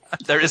people.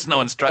 There is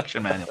no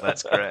instruction manual.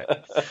 That's correct.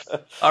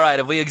 All right,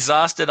 have we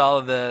exhausted all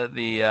of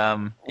the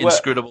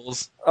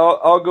inscrutables?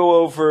 I'll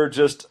go over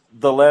just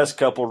the last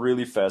couple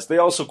really fast. They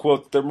also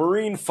quote the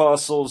marine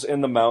fossils in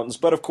the mountains,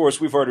 but of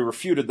course we've already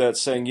refuted that,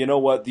 saying, you know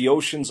what, the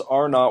oceans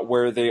are not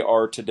where they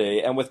are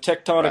today, and with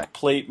tectonic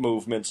plate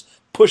movements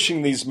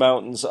pushing these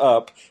mountains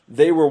up,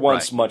 they were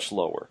once much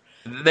lower.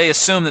 They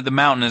assume that the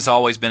mountain has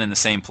always been in the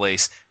same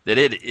place that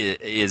it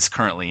is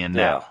currently in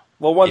now.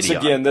 Well, once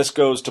again, this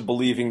goes to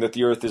believing that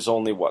the Earth is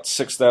only,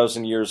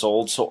 6,000 years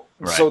old, so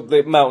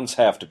the mountains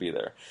have to be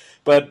there.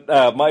 But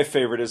my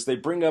favorite is they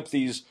bring up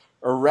these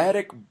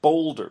erratic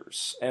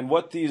boulders. And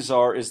what these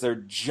are is they're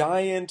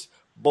giant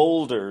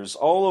boulders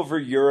all over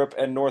Europe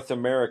and North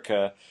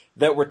America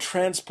that were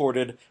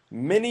transported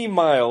many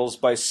miles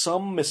by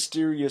some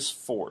mysterious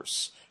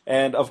force.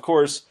 And, of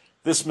course,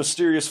 this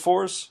mysterious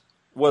force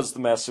was the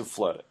massive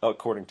flood,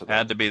 according to them.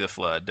 Had to be the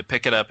flood to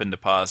pick it up and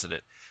deposit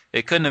it.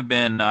 It couldn't have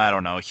been, I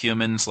don't know,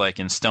 humans like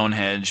in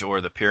Stonehenge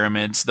or the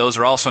pyramids. Those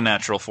are also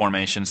natural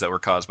formations that were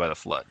caused by the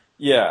flood.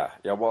 Yeah,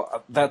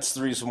 well, that's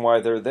the reason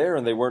why they're there,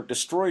 and they weren't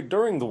destroyed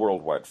during the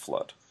worldwide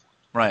flood.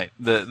 Right.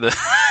 The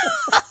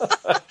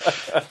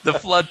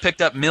flood picked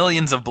up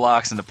millions of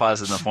blocks and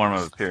deposited in the form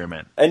of a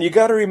pyramid. And you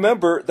got to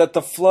remember that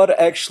the flood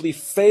actually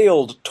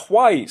failed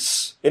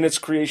twice in its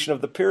creation of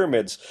the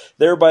pyramids,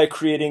 thereby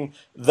creating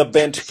the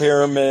bent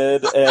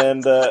pyramid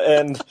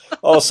and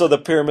also the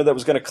pyramid that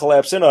was going to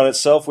collapse in on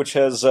itself, which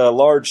has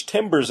large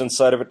timbers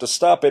inside of it to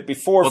stop it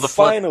before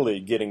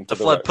finally getting to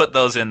the flood. Put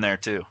those in there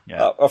too.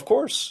 Yeah, of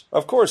course.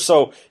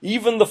 So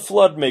even the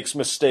flood makes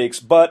mistakes,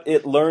 but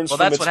it learns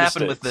from its mistakes. Well, that's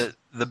what happened with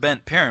the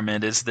bent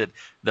pyramid, is that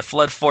the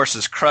flood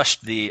forces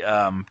crushed the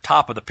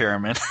top of the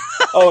pyramid.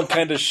 And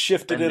kind of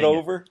shifted it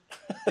over?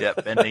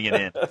 Yep, bending it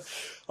in.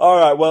 All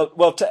right,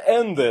 well, to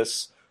end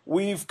this,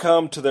 we've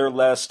come to their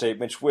last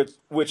statement,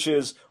 which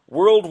is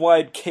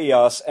worldwide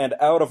chaos and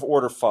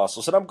out-of-order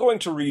fossils. And I'm going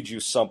to read you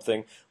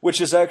something,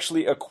 which is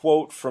actually a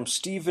quote from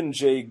Stephen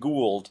Jay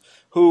Gould,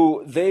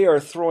 who they are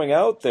throwing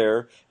out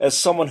there as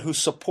someone who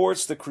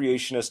supports the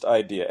creationist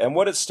idea. And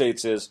what it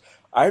states is,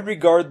 I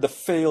regard the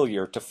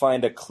failure to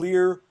find a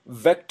clear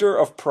vector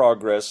of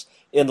progress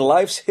in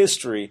life's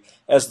history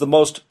as the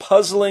most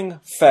puzzling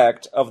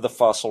fact of the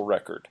fossil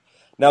record.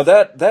 Now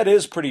that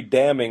is pretty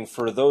damning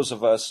for those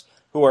of us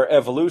who are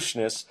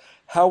evolutionists.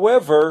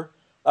 However...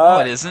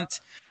 no, it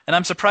isn't. And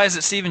I'm surprised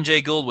that Stephen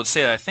Jay Gould would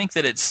say that. I think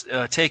that it's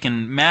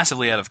taken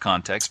massively out of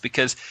context,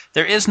 because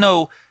there is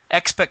no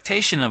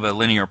expectation of a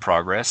linear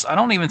progress. I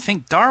don't even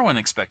think Darwin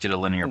expected a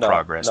linear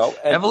progress. No.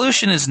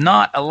 Evolution is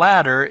not a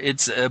ladder,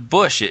 it's a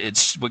bush.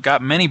 We've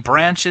got many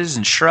branches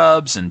and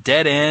shrubs and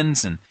dead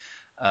ends and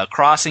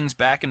crossings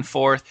back and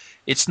forth.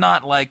 It's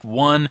not like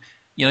one,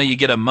 you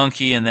get a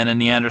monkey and then a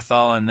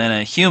Neanderthal and then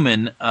a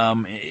human.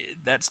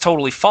 That's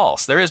totally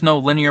false. There is no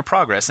linear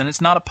progress, and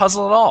it's not a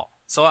puzzle at all.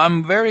 So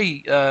I'm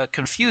very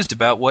confused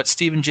about what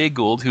Stephen Jay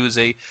Gould, who is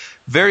a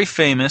very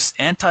famous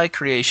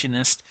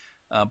anti-creationist,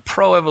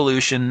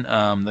 pro-evolution,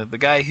 the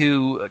guy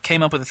who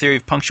came up with the theory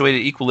of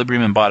punctuated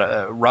equilibrium and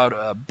wrote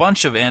a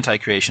bunch of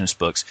anti-creationist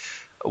books,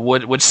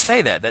 would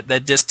say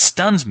that just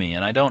stuns me.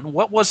 And I don't.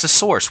 What was the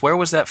source? Where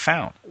was that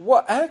found?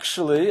 Well,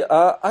 actually,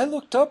 I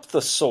looked up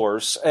the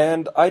source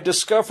and I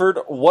discovered,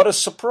 what a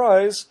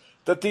surprise,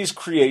 that these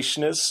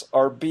creationists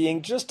are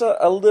being just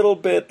a little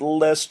bit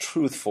less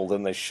truthful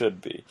than they should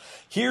be.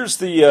 Here's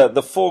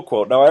the full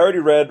quote. Now, I already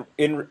read,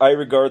 I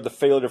regard the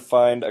failure to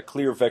find a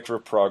clear vector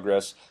of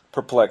progress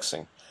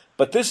perplexing.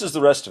 But this is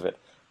the rest of it.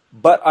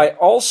 But I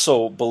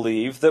also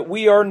believe that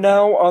we are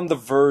now on the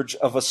verge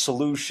of a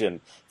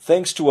solution,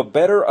 thanks to a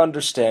better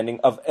understanding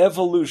of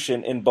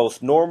evolution in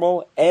both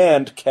normal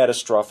and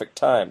catastrophic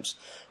times.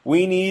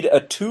 We need a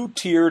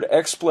two-tiered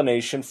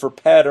explanation for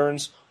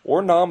patterns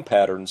or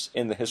non-patterns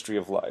in the history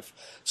of life.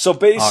 So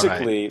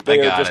basically, they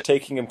are just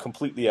taking him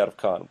completely out of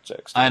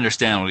context. I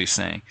understand what he's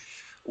saying.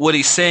 What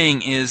he's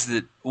saying is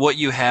that what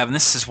you have, and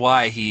this is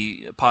why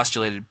he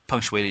postulated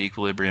punctuated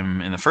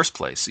equilibrium in the first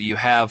place, you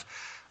have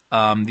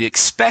the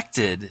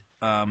expected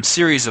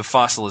series of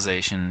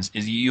fossilizations.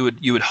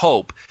 You would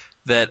hope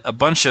that a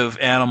bunch of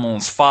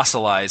animals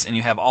fossilize and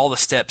you have all the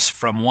steps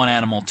from one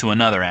animal to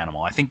another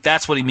animal. I think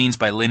that's what he means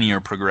by linear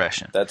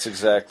progression. That's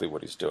exactly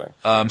what he's doing.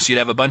 So you'd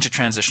have a bunch of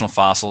transitional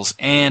fossils,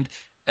 and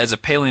as a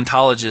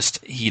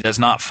paleontologist, he does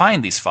not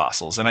find these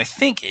fossils. And I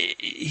think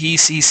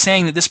he's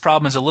saying that this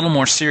problem is a little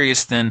more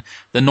serious than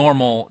the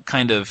normal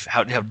kind of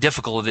how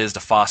difficult it is to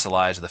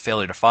fossilize, or the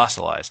failure to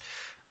fossilize.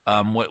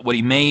 What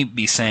he may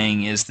be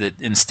saying is that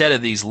instead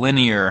of these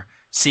linear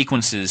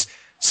sequences,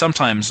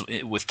 sometimes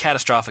with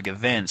catastrophic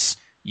events,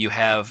 you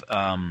have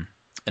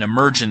an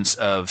emergence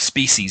of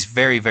species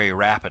very, very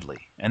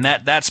rapidly. And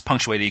that's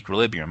punctuated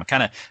equilibrium. It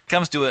kind of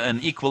comes to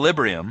an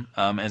equilibrium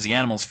as the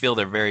animals fill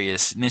their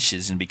various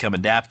niches and become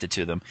adapted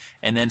to them.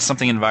 And then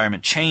something in the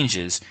environment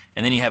changes,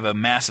 and then you have a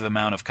massive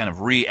amount of kind of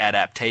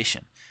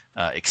readaptation.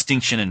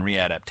 Extinction and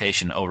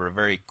readaptation over a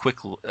very quick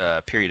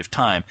period of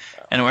time.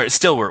 And we're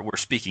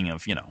speaking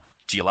of,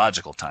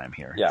 geological time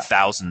here. Yeah.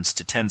 Thousands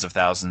to tens of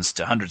thousands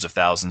to hundreds of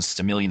thousands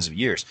to millions of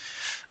years.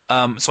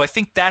 So I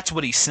think that's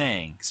what he's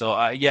saying. So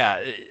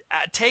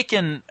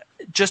taken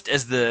just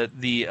as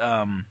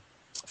the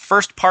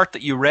first part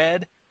that you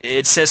read,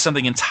 it says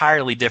something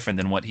entirely different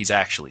than what he's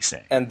actually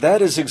saying. And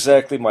that is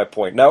exactly my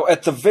point. Now,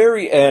 at the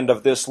very end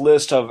of this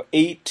list of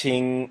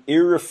 18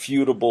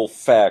 irrefutable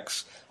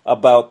facts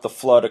about the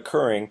flood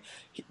occurring,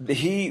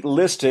 he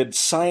listed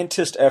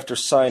scientist after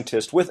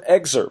scientist with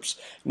excerpts.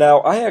 Now,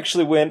 I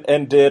actually went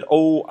and did,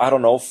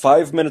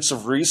 5 minutes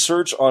of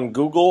research on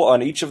Google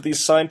on each of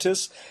these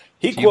scientists.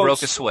 You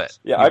broke a sweat.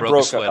 Yeah, I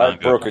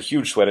broke a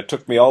huge sweat. It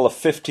took me all of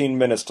 15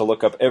 minutes to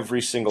look up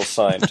every single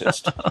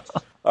scientist.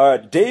 All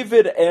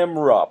David M.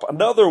 Rupp,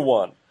 another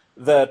one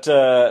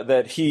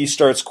that he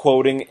starts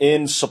quoting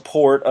in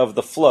support of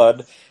the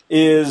flood,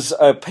 is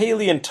a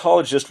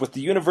paleontologist with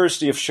the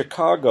University of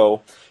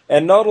Chicago.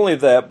 And not only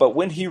that, but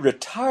when he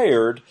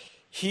retired,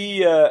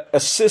 he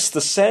assists the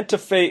Santa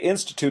Fe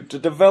Institute to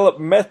develop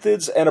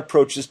methods and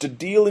approaches to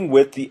dealing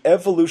with the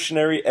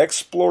evolutionary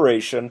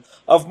exploration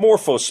of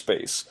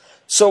morphospace.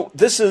 So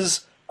this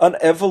is an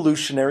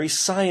evolutionary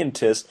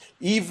scientist,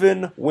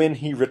 even when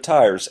he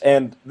retires.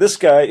 And this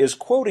guy is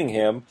quoting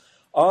him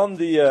on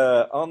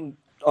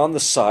the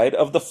side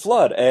of the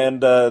flood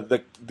and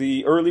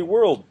the early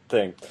world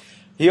thing.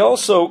 He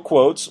also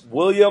quotes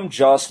William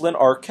Jocelyn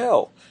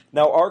Arkell.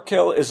 Now,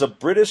 Arkell is a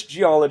British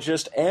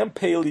geologist and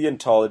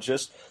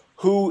paleontologist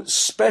who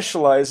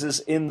specializes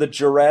in the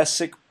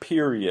Jurassic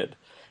period.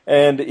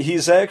 And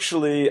he's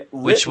actually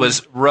Which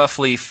was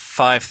roughly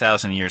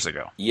 5,000 years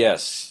ago.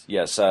 Yes.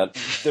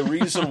 The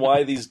reason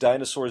why these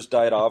dinosaurs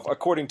died off,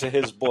 according to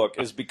his book,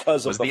 is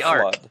because of the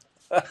flood.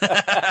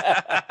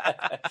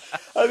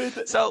 I mean,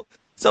 so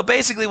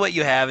basically what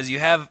you have is you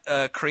have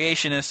a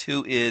creationist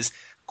who is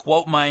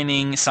quote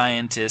mining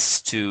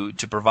scientists to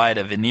provide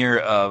a veneer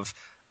of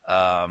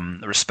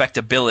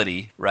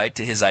respectability, right,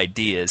 to his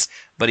ideas,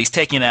 but he's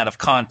taking it out of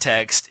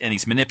context and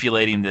he's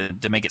manipulating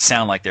to make it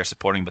sound like they're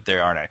supporting, but they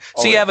aren't.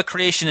 So you have a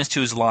creationist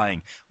who's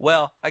lying.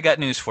 Well, I got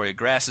news for you.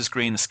 Grass is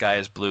green, the sky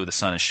is blue, the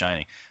sun is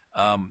shining.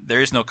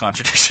 There is no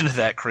contradiction to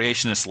that.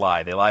 Creationists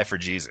lie. They lie for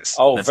Jesus.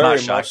 Oh, That's very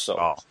not much so. At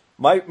all.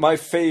 My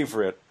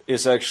favorite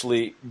is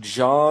actually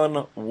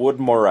John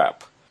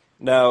Woodmorapp.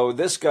 Now,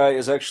 this guy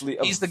is actually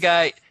He's the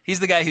guy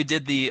who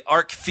did the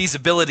Ark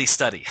feasibility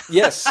study.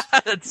 Yes.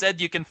 That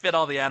said you can fit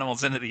all the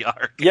animals into the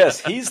Ark.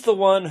 Yes, he's the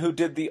one who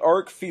did the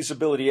Ark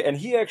feasibility, and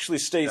he actually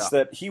states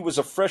that he was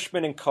a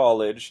freshman in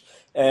college,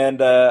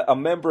 and a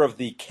member of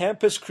the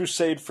Campus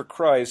Crusade for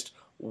Christ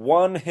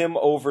won him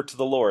over to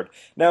the Lord.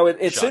 Now,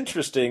 it's Shocking.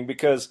 Interesting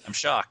because... I'm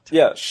shocked.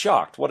 Yeah,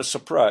 shocked. What a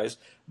surprise.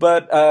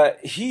 But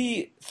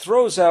he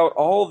throws out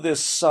all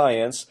this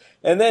science,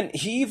 and then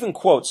he even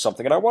quotes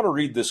something, and I want to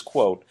read this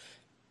quote.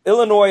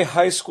 Illinois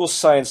high school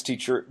science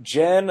teacher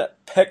Jan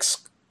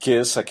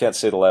Pekskis, I can't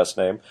say the last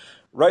name,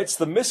 writes,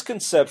 the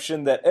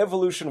misconception that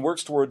evolution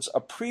works towards a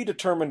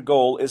predetermined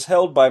goal is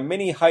held by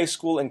many high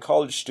school and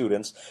college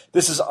students.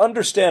 This is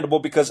understandable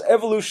because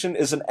evolution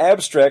is an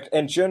abstract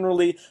and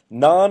generally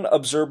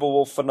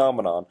non-observable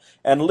phenomenon,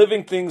 and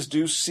living things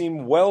do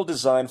seem well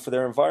designed for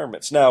their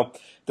environments. Now,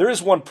 there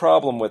is one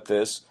problem with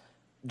this.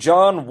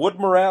 John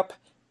Woodmorapp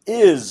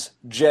is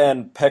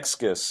Jan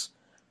Pekskis.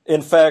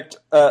 In fact,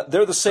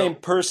 they're the same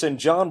person.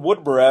 John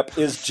Woodmorapp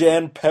is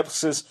Jan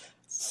Pekskis.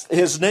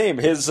 His name,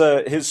 his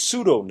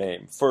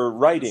pseudonym for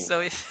writing.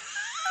 So,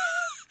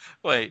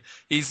 wait,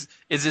 is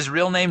his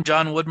real name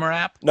John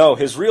Woodmorapp? No,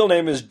 his real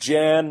name is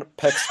Jan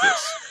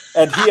Pekskis,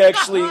 and he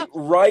actually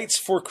writes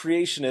for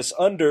creationists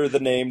under the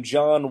name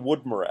John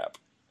Woodmorapp.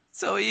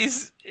 So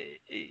he's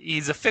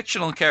a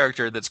fictional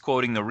character that's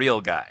quoting the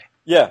real guy.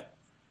 Yeah,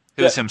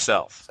 who's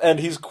himself, and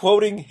he's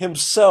quoting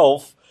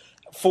himself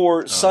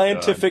for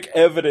scientific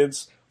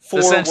evidence.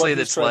 Essentially,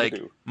 that's like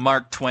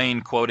Mark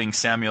Twain quoting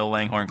Samuel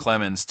Langhorne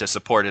Clemens to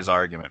support his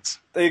arguments.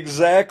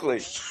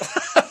 Exactly.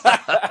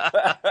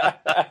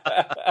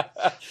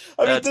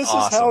 I mean, this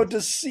awesome. is how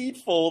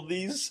deceitful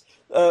these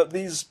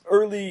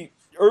early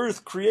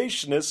Earth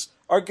creationists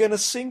are going to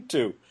sink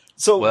to.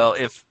 So, well,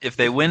 if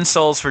they win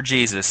souls for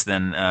Jesus,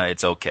 then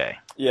it's okay.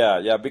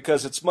 Yeah,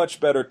 because it's much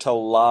better to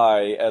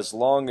lie as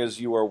long as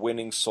you are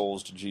winning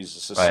souls to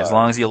Jesus' side. Right, as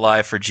long as you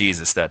lie for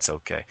Jesus, that's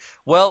okay.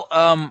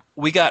 Well,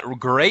 we got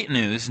great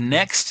news.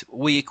 Next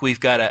week, we've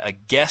got a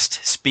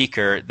guest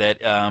speaker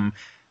that,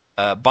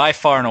 by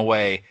far and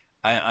away,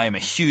 I am a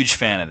huge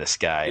fan of this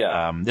guy.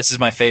 Yeah. This is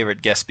my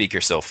favorite guest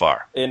speaker so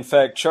far. In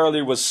fact,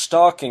 Charlie was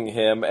stalking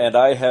him, and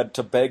I had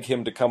to beg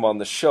him to come on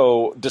the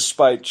show,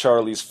 despite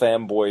Charlie's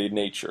fanboy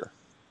nature.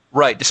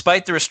 Right,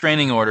 despite the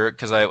restraining order,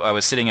 because I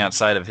was sitting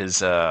outside of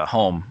his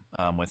home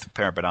with a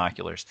pair of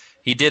binoculars,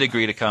 he did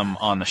agree to come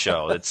on the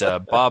show. It's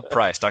Bob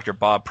Price, Dr.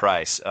 Bob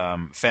Price.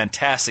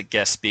 Fantastic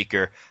guest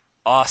speaker.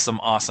 Awesome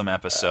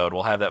episode.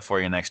 We'll have that for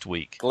you next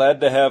week.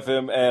 Glad to have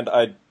him, and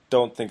I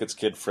don't think it's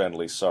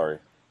kid-friendly. Sorry.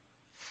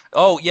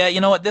 Oh, yeah,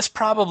 you know what? This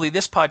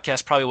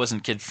podcast probably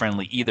wasn't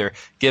kid-friendly either,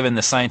 given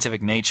the scientific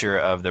nature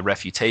of the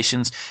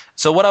refutations.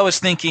 So what I was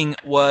thinking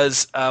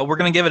was we're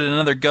going to give it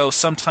another go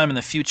sometime in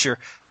the future.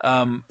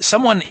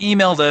 Someone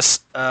emailed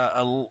us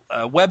a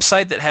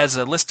website that has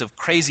a list of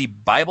crazy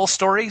Bible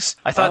stories.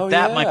 I thought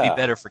that might be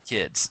better for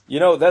kids. You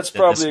know, that's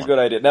probably a good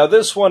idea. Now,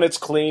 this one, it's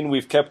clean.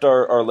 We've kept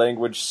our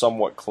language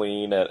somewhat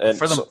clean. And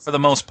for the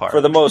most part.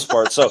 For the most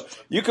part. So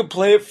you can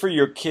play it for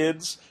your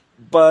kids.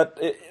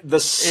 But the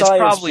science it's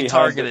probably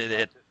behind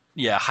targeted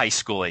at high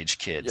school age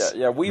kids.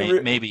 Yeah.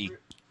 Maybe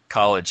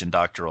college and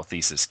doctoral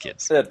thesis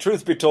kids. Yeah,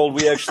 truth be told,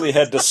 we actually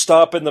had to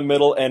stop in the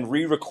middle and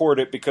re-record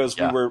it because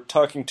we were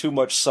talking too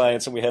much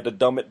science and we had to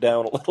dumb it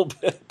down a little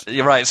bit.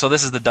 You're right. So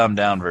this is the dumbed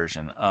down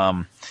version,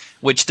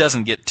 which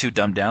doesn't get too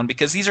dumbed down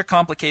because these are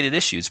complicated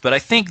issues. But I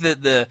think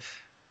that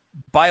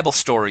Bible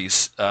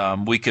stories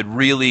we could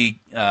really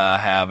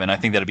have, and I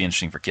think that'd be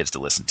interesting for kids to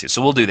listen to.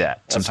 So we'll do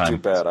that sometime.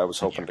 That's too bad. I was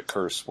hoping to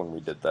curse when we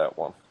did that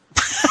one.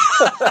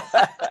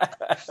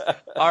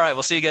 All right,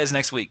 we'll see you guys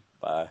next week.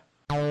 Bye.